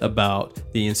depth about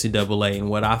the NCAA and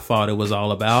what I thought it was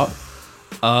all about.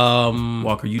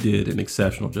 Walker, you did an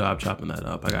exceptional job chopping that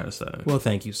up, I gotta say. Well,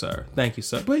 thank you, sir. Thank you,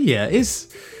 sir. But yeah,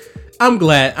 I'm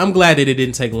glad that it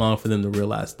didn't take long for them to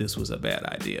realize this was a bad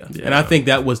idea. Yeah. And I think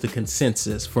that was the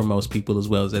consensus for most people as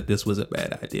well, is that this was a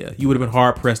bad idea. You would have been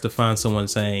hard pressed to find someone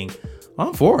saying,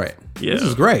 I'm for it. Yeah. This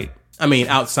is great. I mean,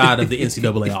 outside of the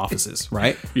NCAA offices,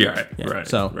 right? Yeah, yeah. Right.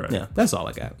 So, right. Yeah, that's all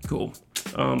I got. Cool.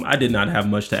 I did not have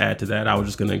much to add to that. I was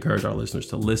just going to encourage our listeners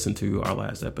to listen to our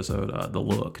last episode, The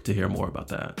Look, to hear more about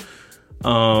that.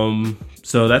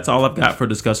 So that's all I've got for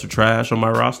Discuss or Trash on my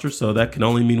roster. So that can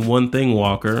only mean one thing,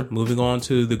 Walker. Moving on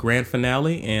to the grand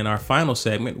finale and our final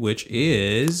segment, which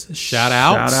is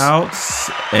Shoutouts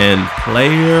and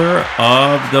Player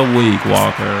of the Week,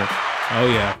 Walker. Oh,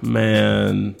 yeah.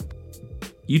 Man,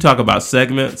 you talk about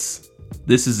segments.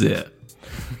 This is it.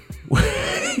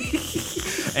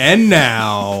 And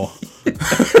now,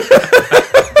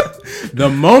 the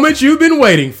moment you've been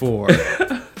waiting for.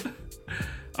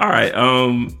 All right.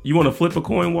 You want to flip a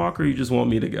coin, Walker, or you just want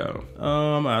me to go?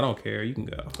 I don't care. You can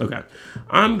go. Okay.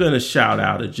 I'm going to shout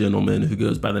out a gentleman who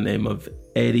goes by the name of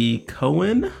Eddie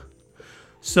Cohen.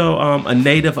 So, a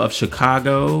native of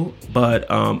Chicago, but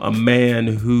a man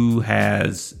who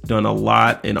has done a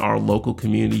lot in our local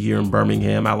community here in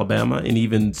Birmingham, Alabama, and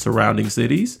even surrounding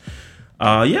cities.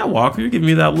 Yeah, Walker, you're giving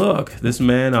me that look. This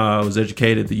man was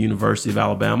educated at the University of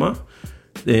Alabama,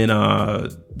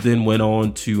 then went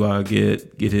on to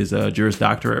get his Juris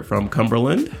Doctorate from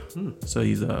Cumberland. So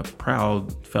he's a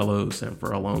proud fellow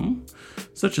Sanford alum,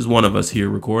 such as one of us here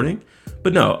recording.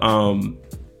 But no,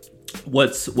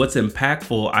 what's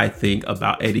impactful, I think,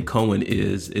 about Eddie Cohen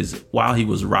is while he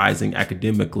was rising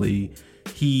academically,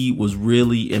 he was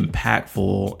really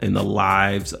impactful in the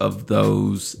lives of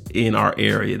those in our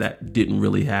area that didn't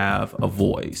really have a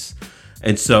voice.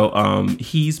 And so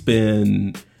he's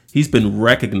been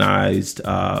recognized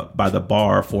by the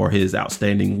bar for his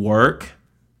outstanding work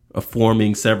of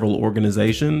forming several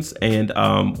organizations. And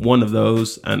one of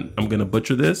those, and I'm going to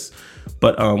butcher this,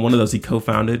 but one of those he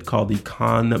co-founded called the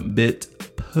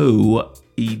Conbit Po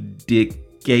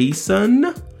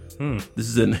Education.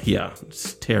 This is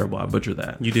it's terrible. I butchered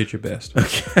that. You did your best.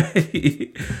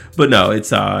 Okay. But no,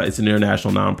 it's an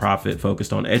international nonprofit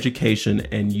focused on education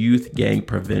and youth gang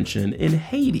prevention in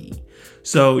Haiti.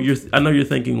 So I know you're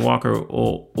thinking, Walker,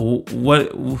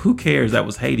 who cares? That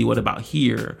was Haiti. What about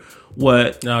here?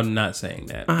 What? No, I'm not saying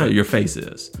that. Your face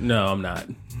is. No, I'm not.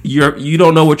 You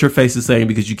don't know what your face is saying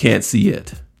because you can't see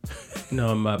it.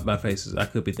 No, my face is. I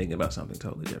could be thinking about something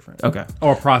totally different. Okay.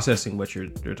 Or processing what you're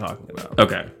talking about.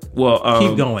 Okay. Well,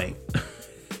 keep going.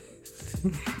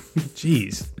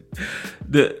 Jeez.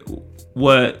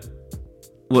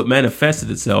 What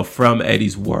manifested itself from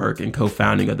Eddie's work and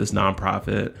co-founding of this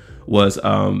nonprofit was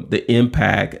the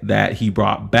impact that he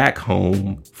brought back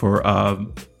home for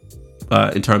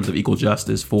in terms of equal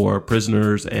justice for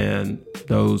prisoners and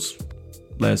those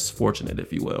less fortunate,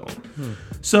 if you will.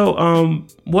 So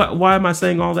why am I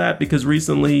saying all that? Because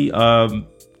recently all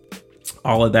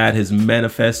of that has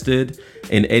manifested,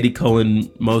 and Eddie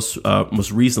Cohen most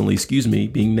recently,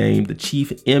 being named the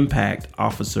Chief Impact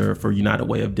Officer for United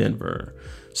Way of Denver.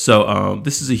 So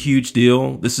this is a huge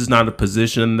deal. This is not a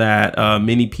position that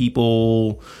many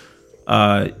people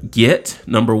get,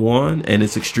 number one, and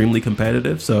it's extremely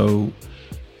competitive. So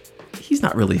he's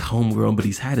not really homegrown, but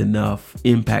he's had enough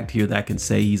impact here that I can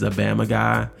say he's a Bama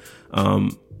guy.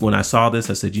 When I saw this,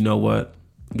 I said, you know what?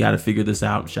 Got to figure this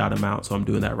out and shout him out. So I'm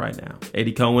doing that right now.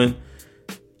 Eddie Cohen,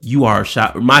 you are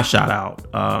my shout out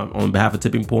on behalf of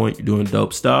Tipping Point. You're doing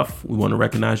dope stuff. We want to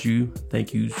recognize you.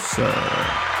 Thank you, sir.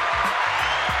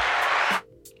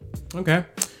 Okay.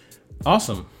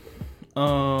 Awesome.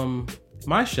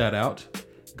 My shout out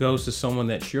goes to someone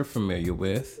that you're familiar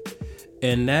with,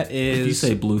 and that is... If you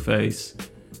say Blueface.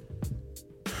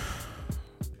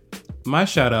 My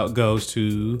shout out goes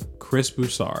to Chris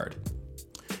Broussard.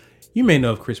 You may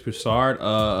know of Chris Broussard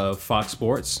of Fox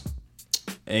Sports,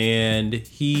 and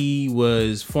he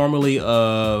was formerly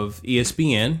of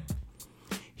ESPN.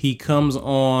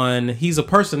 He's a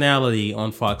personality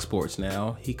on Fox Sports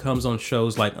now. He comes on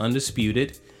shows like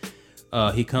Undisputed.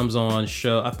 He comes on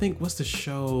what's the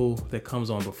show that comes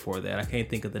on before that? I can't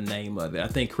think of the name of it. I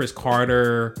think Chris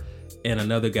Carter and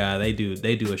another guy, they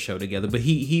do a show together. But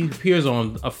he appears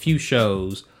on a few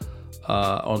shows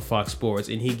on Fox Sports,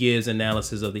 and he gives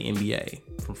analysis of the NBA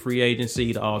from free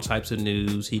agency to all types of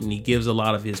news. He gives a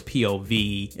lot of his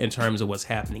POV in terms of what's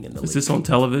happening in the league. Is this on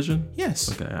television? Yes.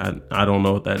 Okay, I don't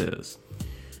know what that is.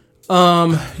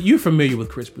 You're familiar with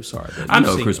Chris Broussard. I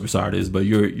know who Chris Broussard is, but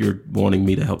you're wanting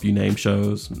me to help you name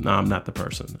shows. No, I'm not the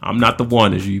person. I'm not the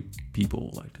one, as you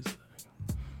people like to say.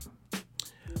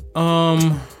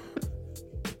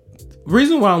 The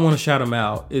reason why I want to shout him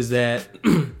out is that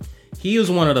he was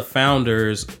one of the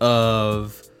founders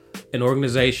of an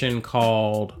organization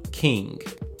called King.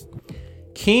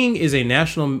 King is a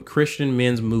national Christian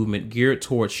men's movement geared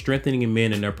towards strengthening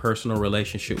men in their personal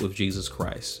relationship with Jesus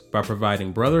Christ by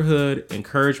providing brotherhood,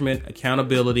 encouragement,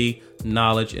 accountability,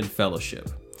 knowledge, and fellowship.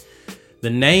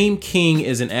 The name King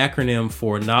is an acronym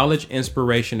for Knowledge,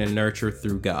 Inspiration, and Nurture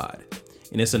through God.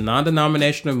 And it's a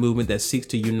non-denominational movement that seeks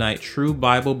to unite true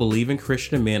Bible-believing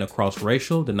Christian men across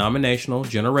racial, denominational,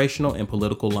 generational, and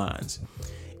political lines.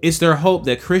 It's their hope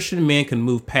that Christian men can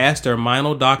move past their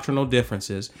minor doctrinal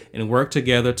differences and work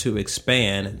together to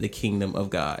expand the kingdom of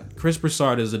God. Chris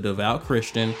Broussard is a devout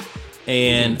Christian,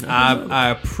 and I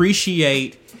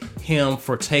appreciate him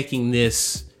for taking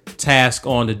this task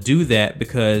on to do that,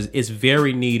 because it's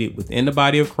very needed within the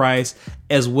body of Christ,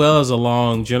 as well as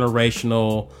along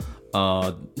generational,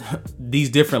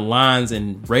 these different lines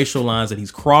and racial lines that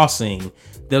he's crossing.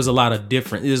 There's a lot of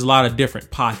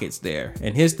different pockets there.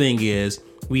 And his thing is,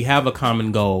 we have a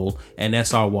common goal, and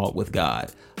that's our walk with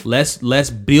God. Let's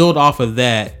build off of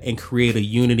that and create a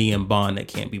unity and bond that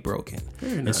can't be broken.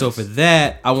 Very nice. And so for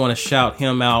that, I want to shout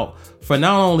him out for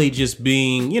not only just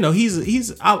being,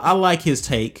 I like his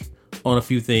take on a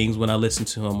few things when I listen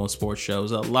to him on sports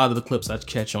shows. A lot of the clips I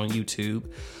catch on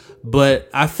YouTube. But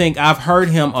I think I've heard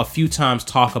him a few times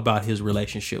talk about his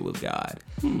relationship with God.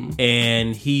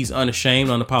 And he's unashamed,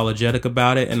 unapologetic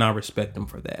about it, and I respect him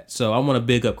for that. So I want to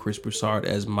big up Chris Broussard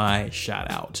as my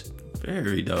shout out.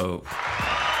 Very dope.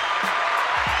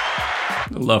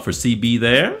 Love for CB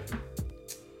there.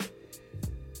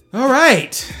 All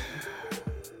right.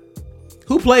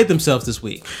 Who played themselves this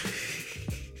week?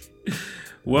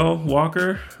 Well,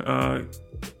 Walker,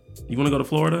 you want to go to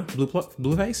Florida?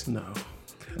 Blueface? No.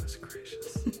 Goodness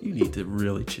gracious. You need to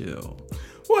really chill.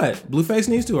 What? Blueface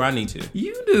needs to, or I need to?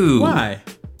 You do. Why?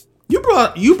 You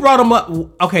brought him up.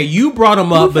 Okay, you brought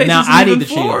him up, but now I need to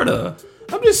chill. Florida.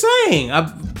 I'm just saying.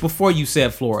 Before you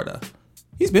said Florida,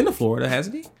 he's been to Florida,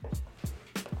 hasn't he?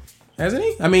 Hasn't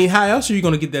he? I mean, how else are you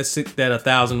going to get that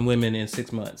 1,000 women in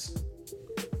 6 months?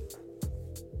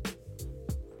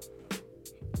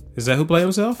 Is that who played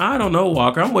himself? I don't know,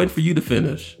 Walker. I'm waiting for you to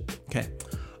finish. Okay.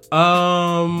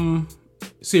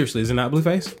 Seriously, is it not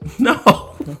Blueface? No.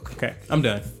 Okay, I'm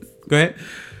done. Go ahead.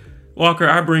 Walker,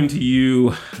 I bring to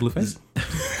you Blueface.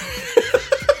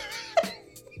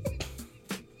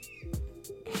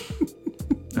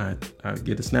 I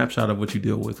get a snapshot of what you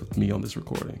deal with me on this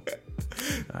recording.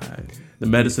 The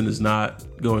medicine is not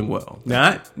going well.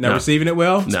 Not receiving it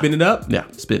well? No. Spitting it up? Yeah,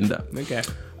 spitting it up. Okay.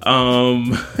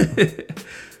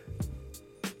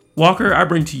 Walker, I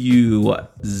bring to you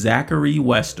Zachary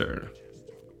Wester.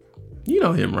 You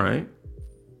know him, right?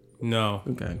 No.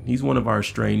 Okay. He's one of our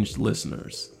estranged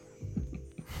listeners.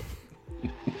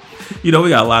 We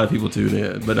got a lot of people tuned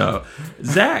in, but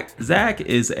Zach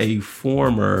is a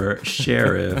former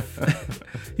sheriff.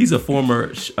 He's a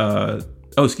former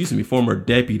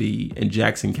deputy in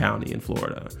Jackson County in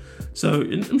Florida. So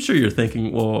I'm sure you're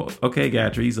thinking, well, okay,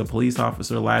 Gatrey, he's a police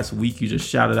officer. Last week you just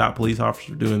shouted out police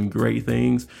officers doing great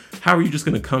things. How are you just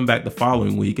going to come back the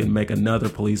following week and make another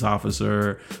police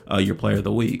officer your player of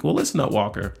the week? Well, listen up,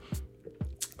 Walker.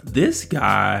 This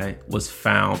guy was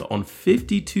found on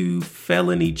 52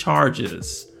 felony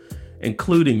charges,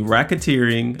 including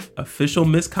racketeering, official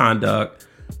misconduct,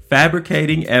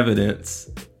 fabricating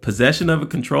evidence, possession of a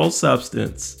controlled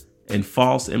substance, and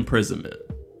false imprisonment.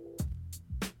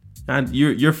 And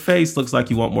your face looks like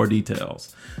you want more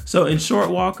details. So in short,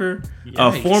 Walker,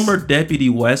 former Deputy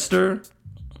Wester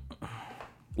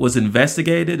was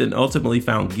investigated and ultimately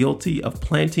found guilty of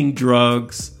planting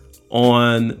drugs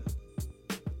on...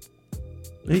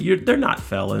 They're not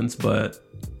felons, but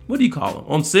what do you call them?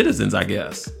 On citizens, I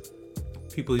guess.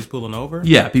 People he's pulling over?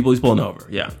 Yeah, people he's pulling over,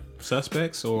 yeah.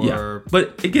 Suspects or... Yeah,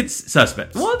 but it gets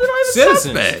suspects. Well, they're not even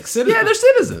suspects. Citizens. Yeah, they're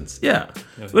citizens. Yeah.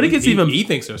 But it gets even... He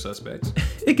thinks they're suspects.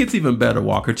 It gets even better,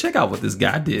 Walker. Check out what this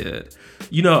guy did.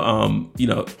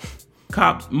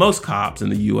 Most cops in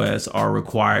the U.S. are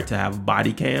required to have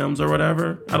body cams or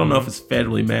whatever. I don't know if it's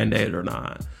federally mandated or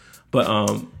not.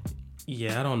 But...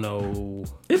 Yeah, I don't know.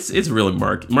 It's really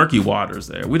murky waters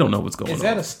there. We don't know what's going on.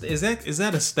 Is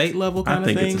that a state level kind of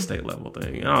thing? I think it's a state level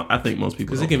thing. I think most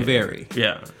people, because it can vary.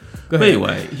 Yeah. But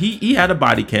anyway, he had a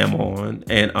body cam on,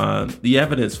 and the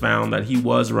evidence found that he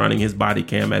was running his body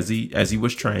cam as he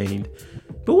was trained.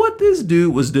 But what this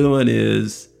dude was doing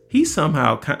is he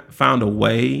somehow found a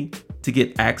way to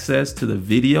get access to the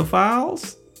video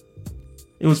files.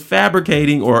 It was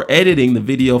fabricating or editing the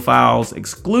video files,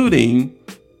 excluding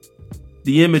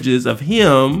the images of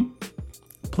him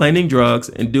planting drugs,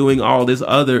 and doing all these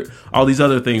other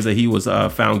things that he was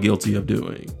found guilty of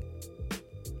doing.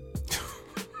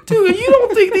 Dude, you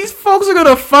don't think these folks are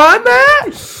gonna find that?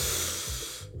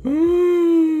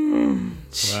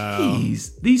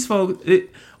 Jeez, these folks.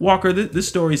 Walker, this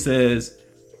story says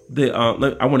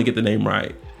I want to get the name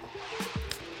right.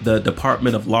 The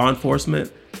Department of Law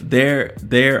Enforcement, their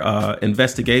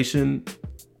investigation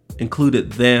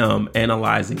included them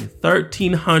analyzing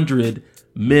 1,300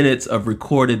 minutes of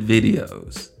recorded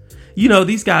videos. You know,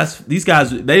 these guys, they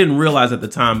didn't realize at the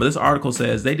time, but this article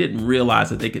says they didn't realize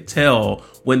that they could tell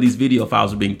when these video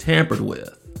files were being tampered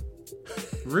with.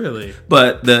 Really?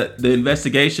 But the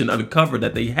investigation uncovered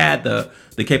that they had the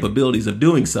capabilities of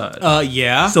doing such.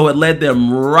 Yeah. So it led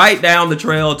them right down the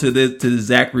trail to the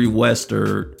Zachary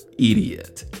Wester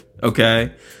idiot.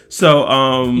 Okay?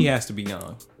 So he has to be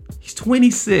young. He's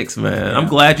 26, man. Yeah. I'm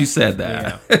glad you said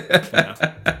that.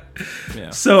 Yeah.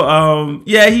 So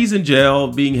he's in jail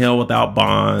being held without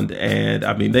bond, and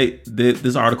I mean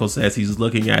this article says he's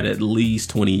looking at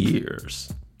least 20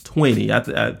 years. 20.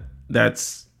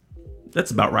 That's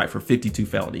about right for 52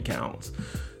 felony counts.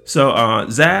 So,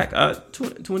 Zach,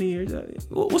 20 years,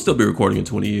 we'll still be recording in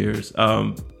 20 years.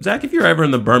 Zach, if you're ever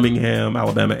in the Birmingham,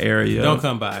 Alabama area, don't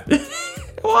come by.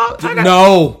 Well,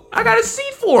 I got a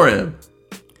seat for him.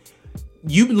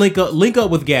 You link up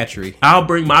with Gatrey. I'll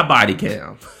bring my body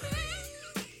cam.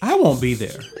 I won't be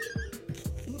there.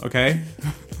 Okay?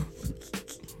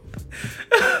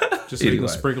 Just so you can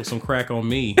sprinkle some crack on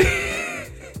me.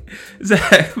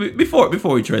 Zach, before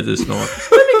we transition on,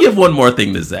 let me give one more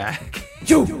thing to Zach.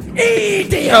 Okay,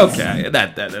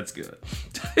 that's good.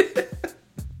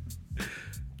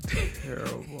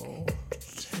 Terrible.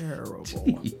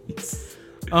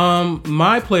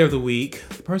 My player of the week,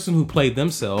 the person who played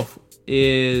themselves,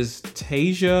 is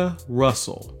Tasia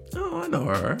Russell. Oh, I know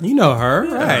her. You know her,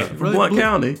 right? From Blount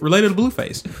County, related to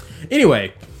Blueface.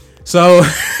 Anyway, so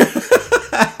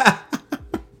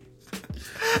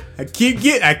I keep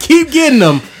getting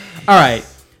them. All right,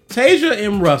 Tasia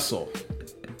M. Russell.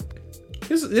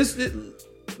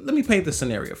 Let me paint the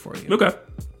scenario for you. Okay.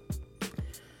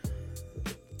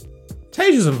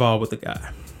 Tasia's involved with the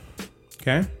guy.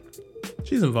 Okay,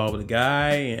 she's involved with the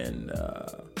guy, and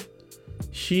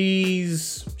she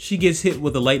gets hit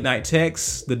with a late night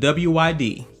text, the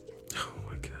WYD. Oh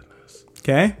my goodness.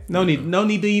 Okay, no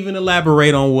need to even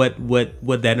elaborate on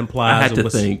what that implies. I had to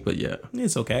think, but yeah,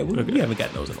 it's okay. We haven't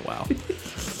gotten those in a while.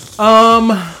 I'm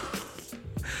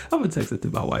gonna text it to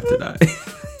my wife tonight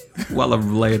while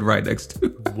I'm laying right next to her.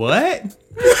 What?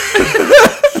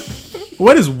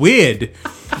 What is weird?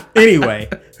 Anyway,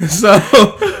 so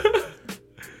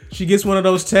she gets one of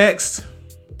those texts.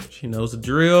 She knows the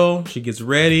drill. She gets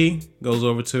ready, goes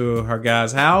over to her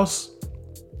guy's house.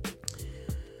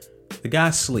 The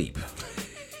guy's asleep.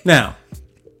 Now,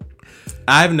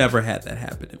 I've never had that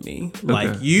happen to me. Okay.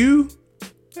 Like you,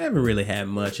 I haven't really had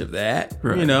much of that,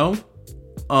 right. You know?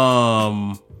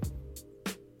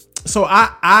 So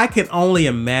I can only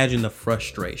imagine the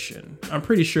frustration. I'm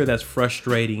pretty sure that's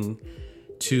frustrating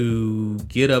to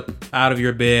get up out of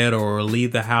your bed or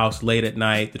leave the house late at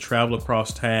night, to travel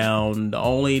across town,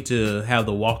 only to have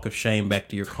the walk of shame back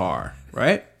to your car,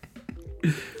 right?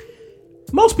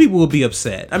 Most people will be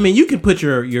upset. I mean, you can put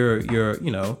your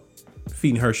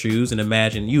feet in her shoes and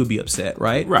imagine you would be upset,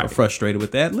 right? Right. Or frustrated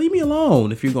with that. Leave me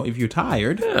alone if you're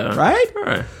tired, yeah. Right?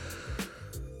 Right.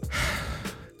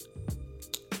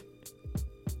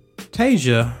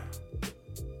 Tasia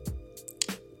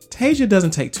doesn't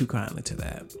take too kindly to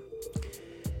that.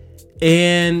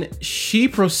 And she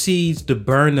proceeds to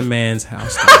burn the man's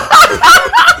house down.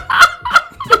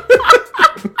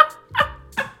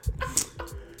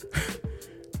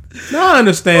 Now I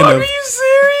understand. Are you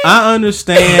serious? I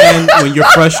understand when you're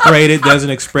frustrated, there's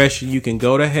an expression you can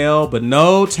go to hell, but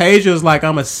no, Tasia's like,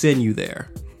 I'm gonna send you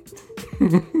there.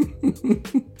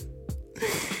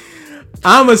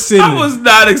 I was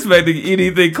not expecting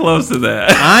anything close to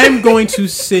that. I'm going to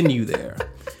send you there.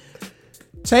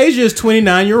 Tasia is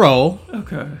 29 years old.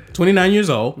 Okay. 29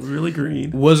 years old. Really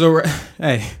green.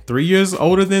 3 years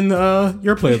older than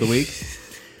your player of the week.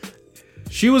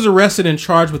 She was arrested and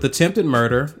charged with attempted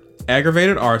murder,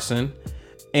 aggravated arson,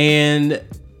 and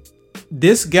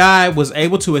this guy was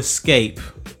able to escape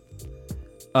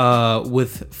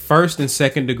with first and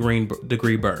second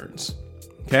degree burns.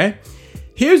 Okay?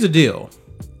 Here's the deal.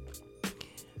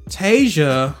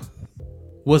 Tasia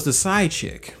was the side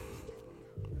chick.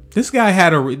 This guy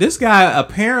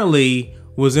apparently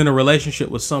was in a relationship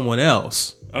with someone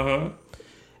else. Uh-huh.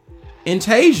 And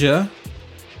Tasia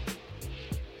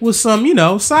was some,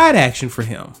 side action for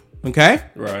him. Okay?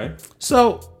 Right.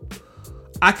 So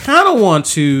I kind of want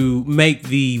to make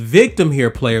the victim here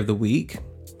player of the week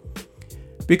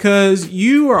because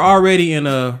you are already in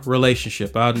a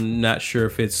relationship. I'm not sure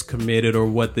if it's committed or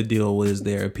what the deal is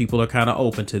there. People are kind of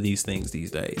open to these things these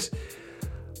days.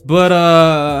 But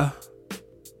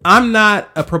I'm not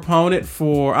a proponent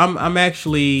for... I'm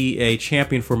actually a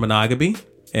champion for monogamy,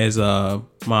 as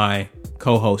my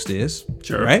co-host is.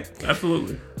 Sure. Right?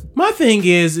 Absolutely. My thing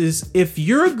is if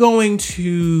you're going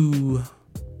to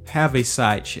have a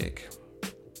side chick,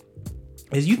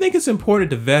 is you think it's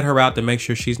important to vet her out to make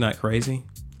sure she's not crazy?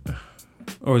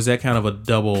 Or is that kind of a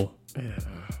double? Yeah.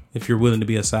 If you're willing to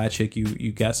be a side chick,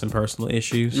 you got some personal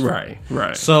issues. Right.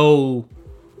 So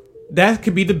that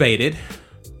could be debated,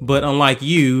 but unlike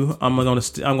you, I'm gonna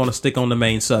stick on the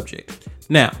main subject.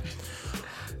 Now,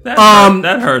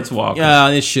 that hurts, Walker.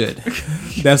 It should.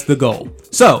 That's the goal.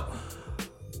 So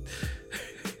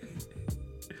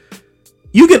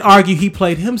you could argue he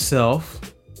played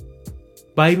himself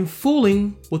by even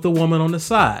fooling with a woman on the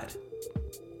side.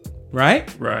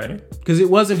 Right? Right. Because it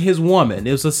wasn't his woman.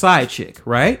 It was a side chick,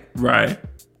 right? Right.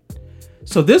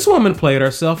 So this woman played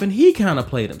herself and he kind of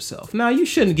played himself. Now, you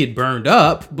shouldn't get burned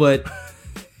up, but...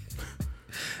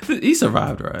 He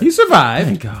survived, right? He survived.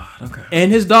 Thank God. Okay.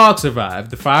 And his dog survived.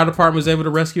 The fire department was able to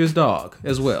rescue his dog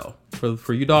as well.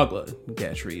 For you dog lovers,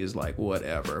 Gatrey is like,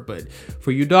 whatever. But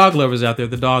for you dog lovers out there,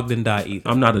 the dog didn't die either.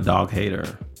 I'm not a dog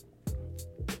hater.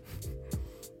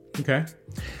 Okay.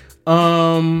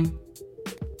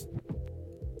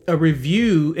 A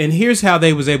review, and here's how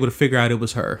they was able to figure out it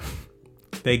was her.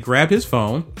 They grabbed his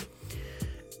phone,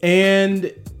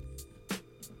 and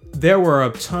there were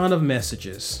a ton of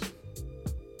messages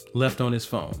left on his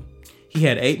phone. He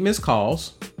had 8 missed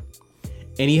calls,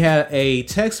 and he had a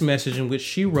text message in which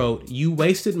she wrote, "You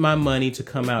wasted my money to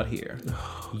come out here.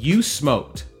 You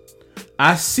smoked.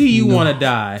 I see you want to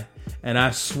die, and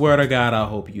I swear to God, I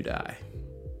hope you die."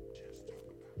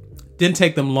 Didn't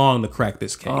take them long to crack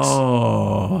this case.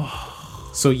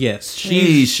 Oh. So yes,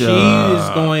 she is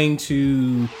going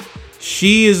to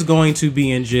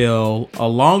be in jail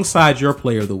alongside your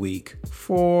player of the week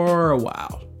for a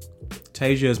while.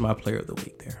 Tasia is my player of the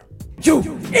week there.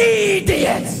 You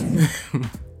idiots!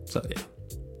 So yeah.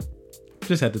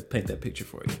 Just had to paint that picture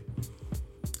for you.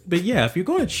 But yeah, if you're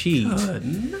going to cheat, good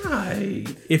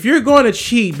night. If you're going to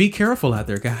cheat, be careful out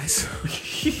there, guys.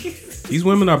 These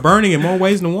women are burning in more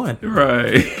ways than one.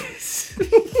 Right.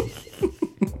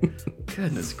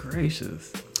 Goodness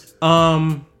gracious.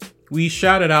 We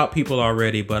shouted out people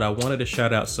already, but I wanted to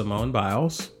shout out Simone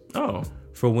Biles. Oh.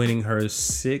 For winning her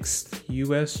 6th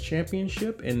U.S.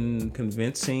 championship in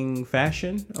convincing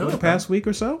fashion over the past week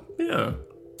or so. Yeah.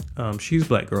 She's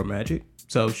Black Girl Magic.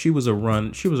 So she was a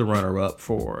runner-up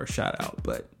for a shout out,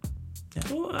 but yeah.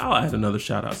 Well, I'll add another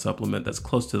shout out supplement that's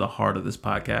close to the heart of this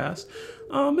podcast.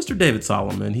 Mr. David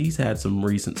Solomon, he's had some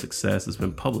recent success that's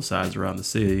been publicized around the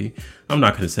city. I'm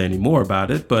not going to say any more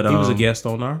about it, but he was a guest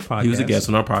on our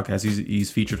podcast.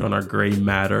 He's featured on our Gray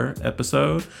Matter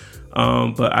episode.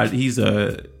 But he's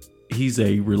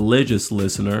a religious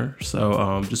listener,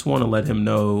 so just want to let him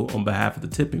know on behalf of the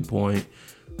Tipping Point,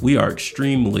 we are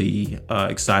extremely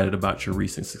excited about your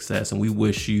recent success, and we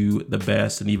wish you the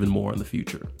best and even more in the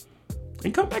future.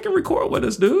 And come back and record with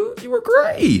us, dude. You were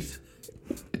great.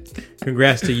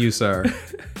 Congrats to you, sir.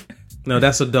 No,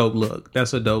 that's a dope look. Yeah.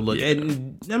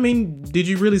 And I mean, did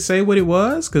you really say what it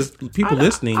was? Because people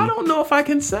listening, I don't know if I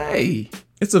can say.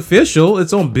 It's official.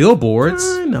 It's on billboards.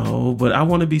 I know, but I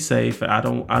want to be safe. I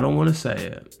don't want to say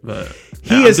it. But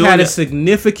he has had a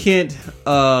significant.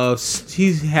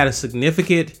 He's had a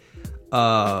significant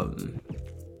turn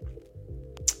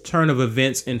of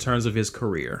events in terms of his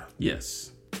career. Yes.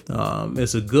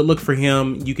 It's a good look for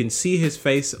him. You can see his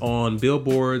face on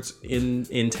billboards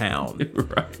in town.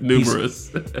 Right.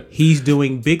 Numerous. He's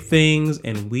doing big things,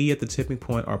 and we at the Tipping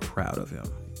Point are proud of him.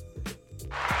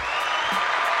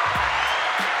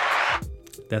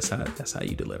 That's how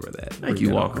you deliver that. Thank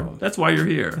you, Walker. That's why you're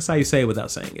here. That's how you say it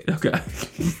without saying it. Okay.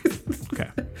 Okay.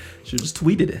 Should have just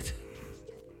tweeted it.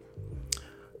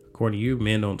 According to you,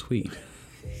 men don't tweet.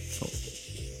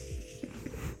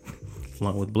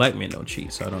 Along with black men don't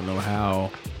cheat, so I don't know how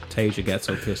Tasia got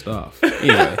so pissed off.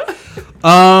 Anyway,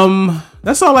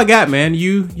 that's all I got, man.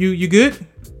 You good?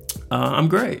 I'm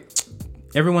great.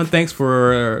 Everyone, thanks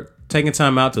for taking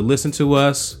time out to listen to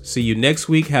us. See you next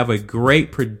week. Have a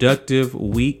great, productive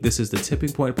week. This is the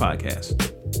Tipping Point Podcast.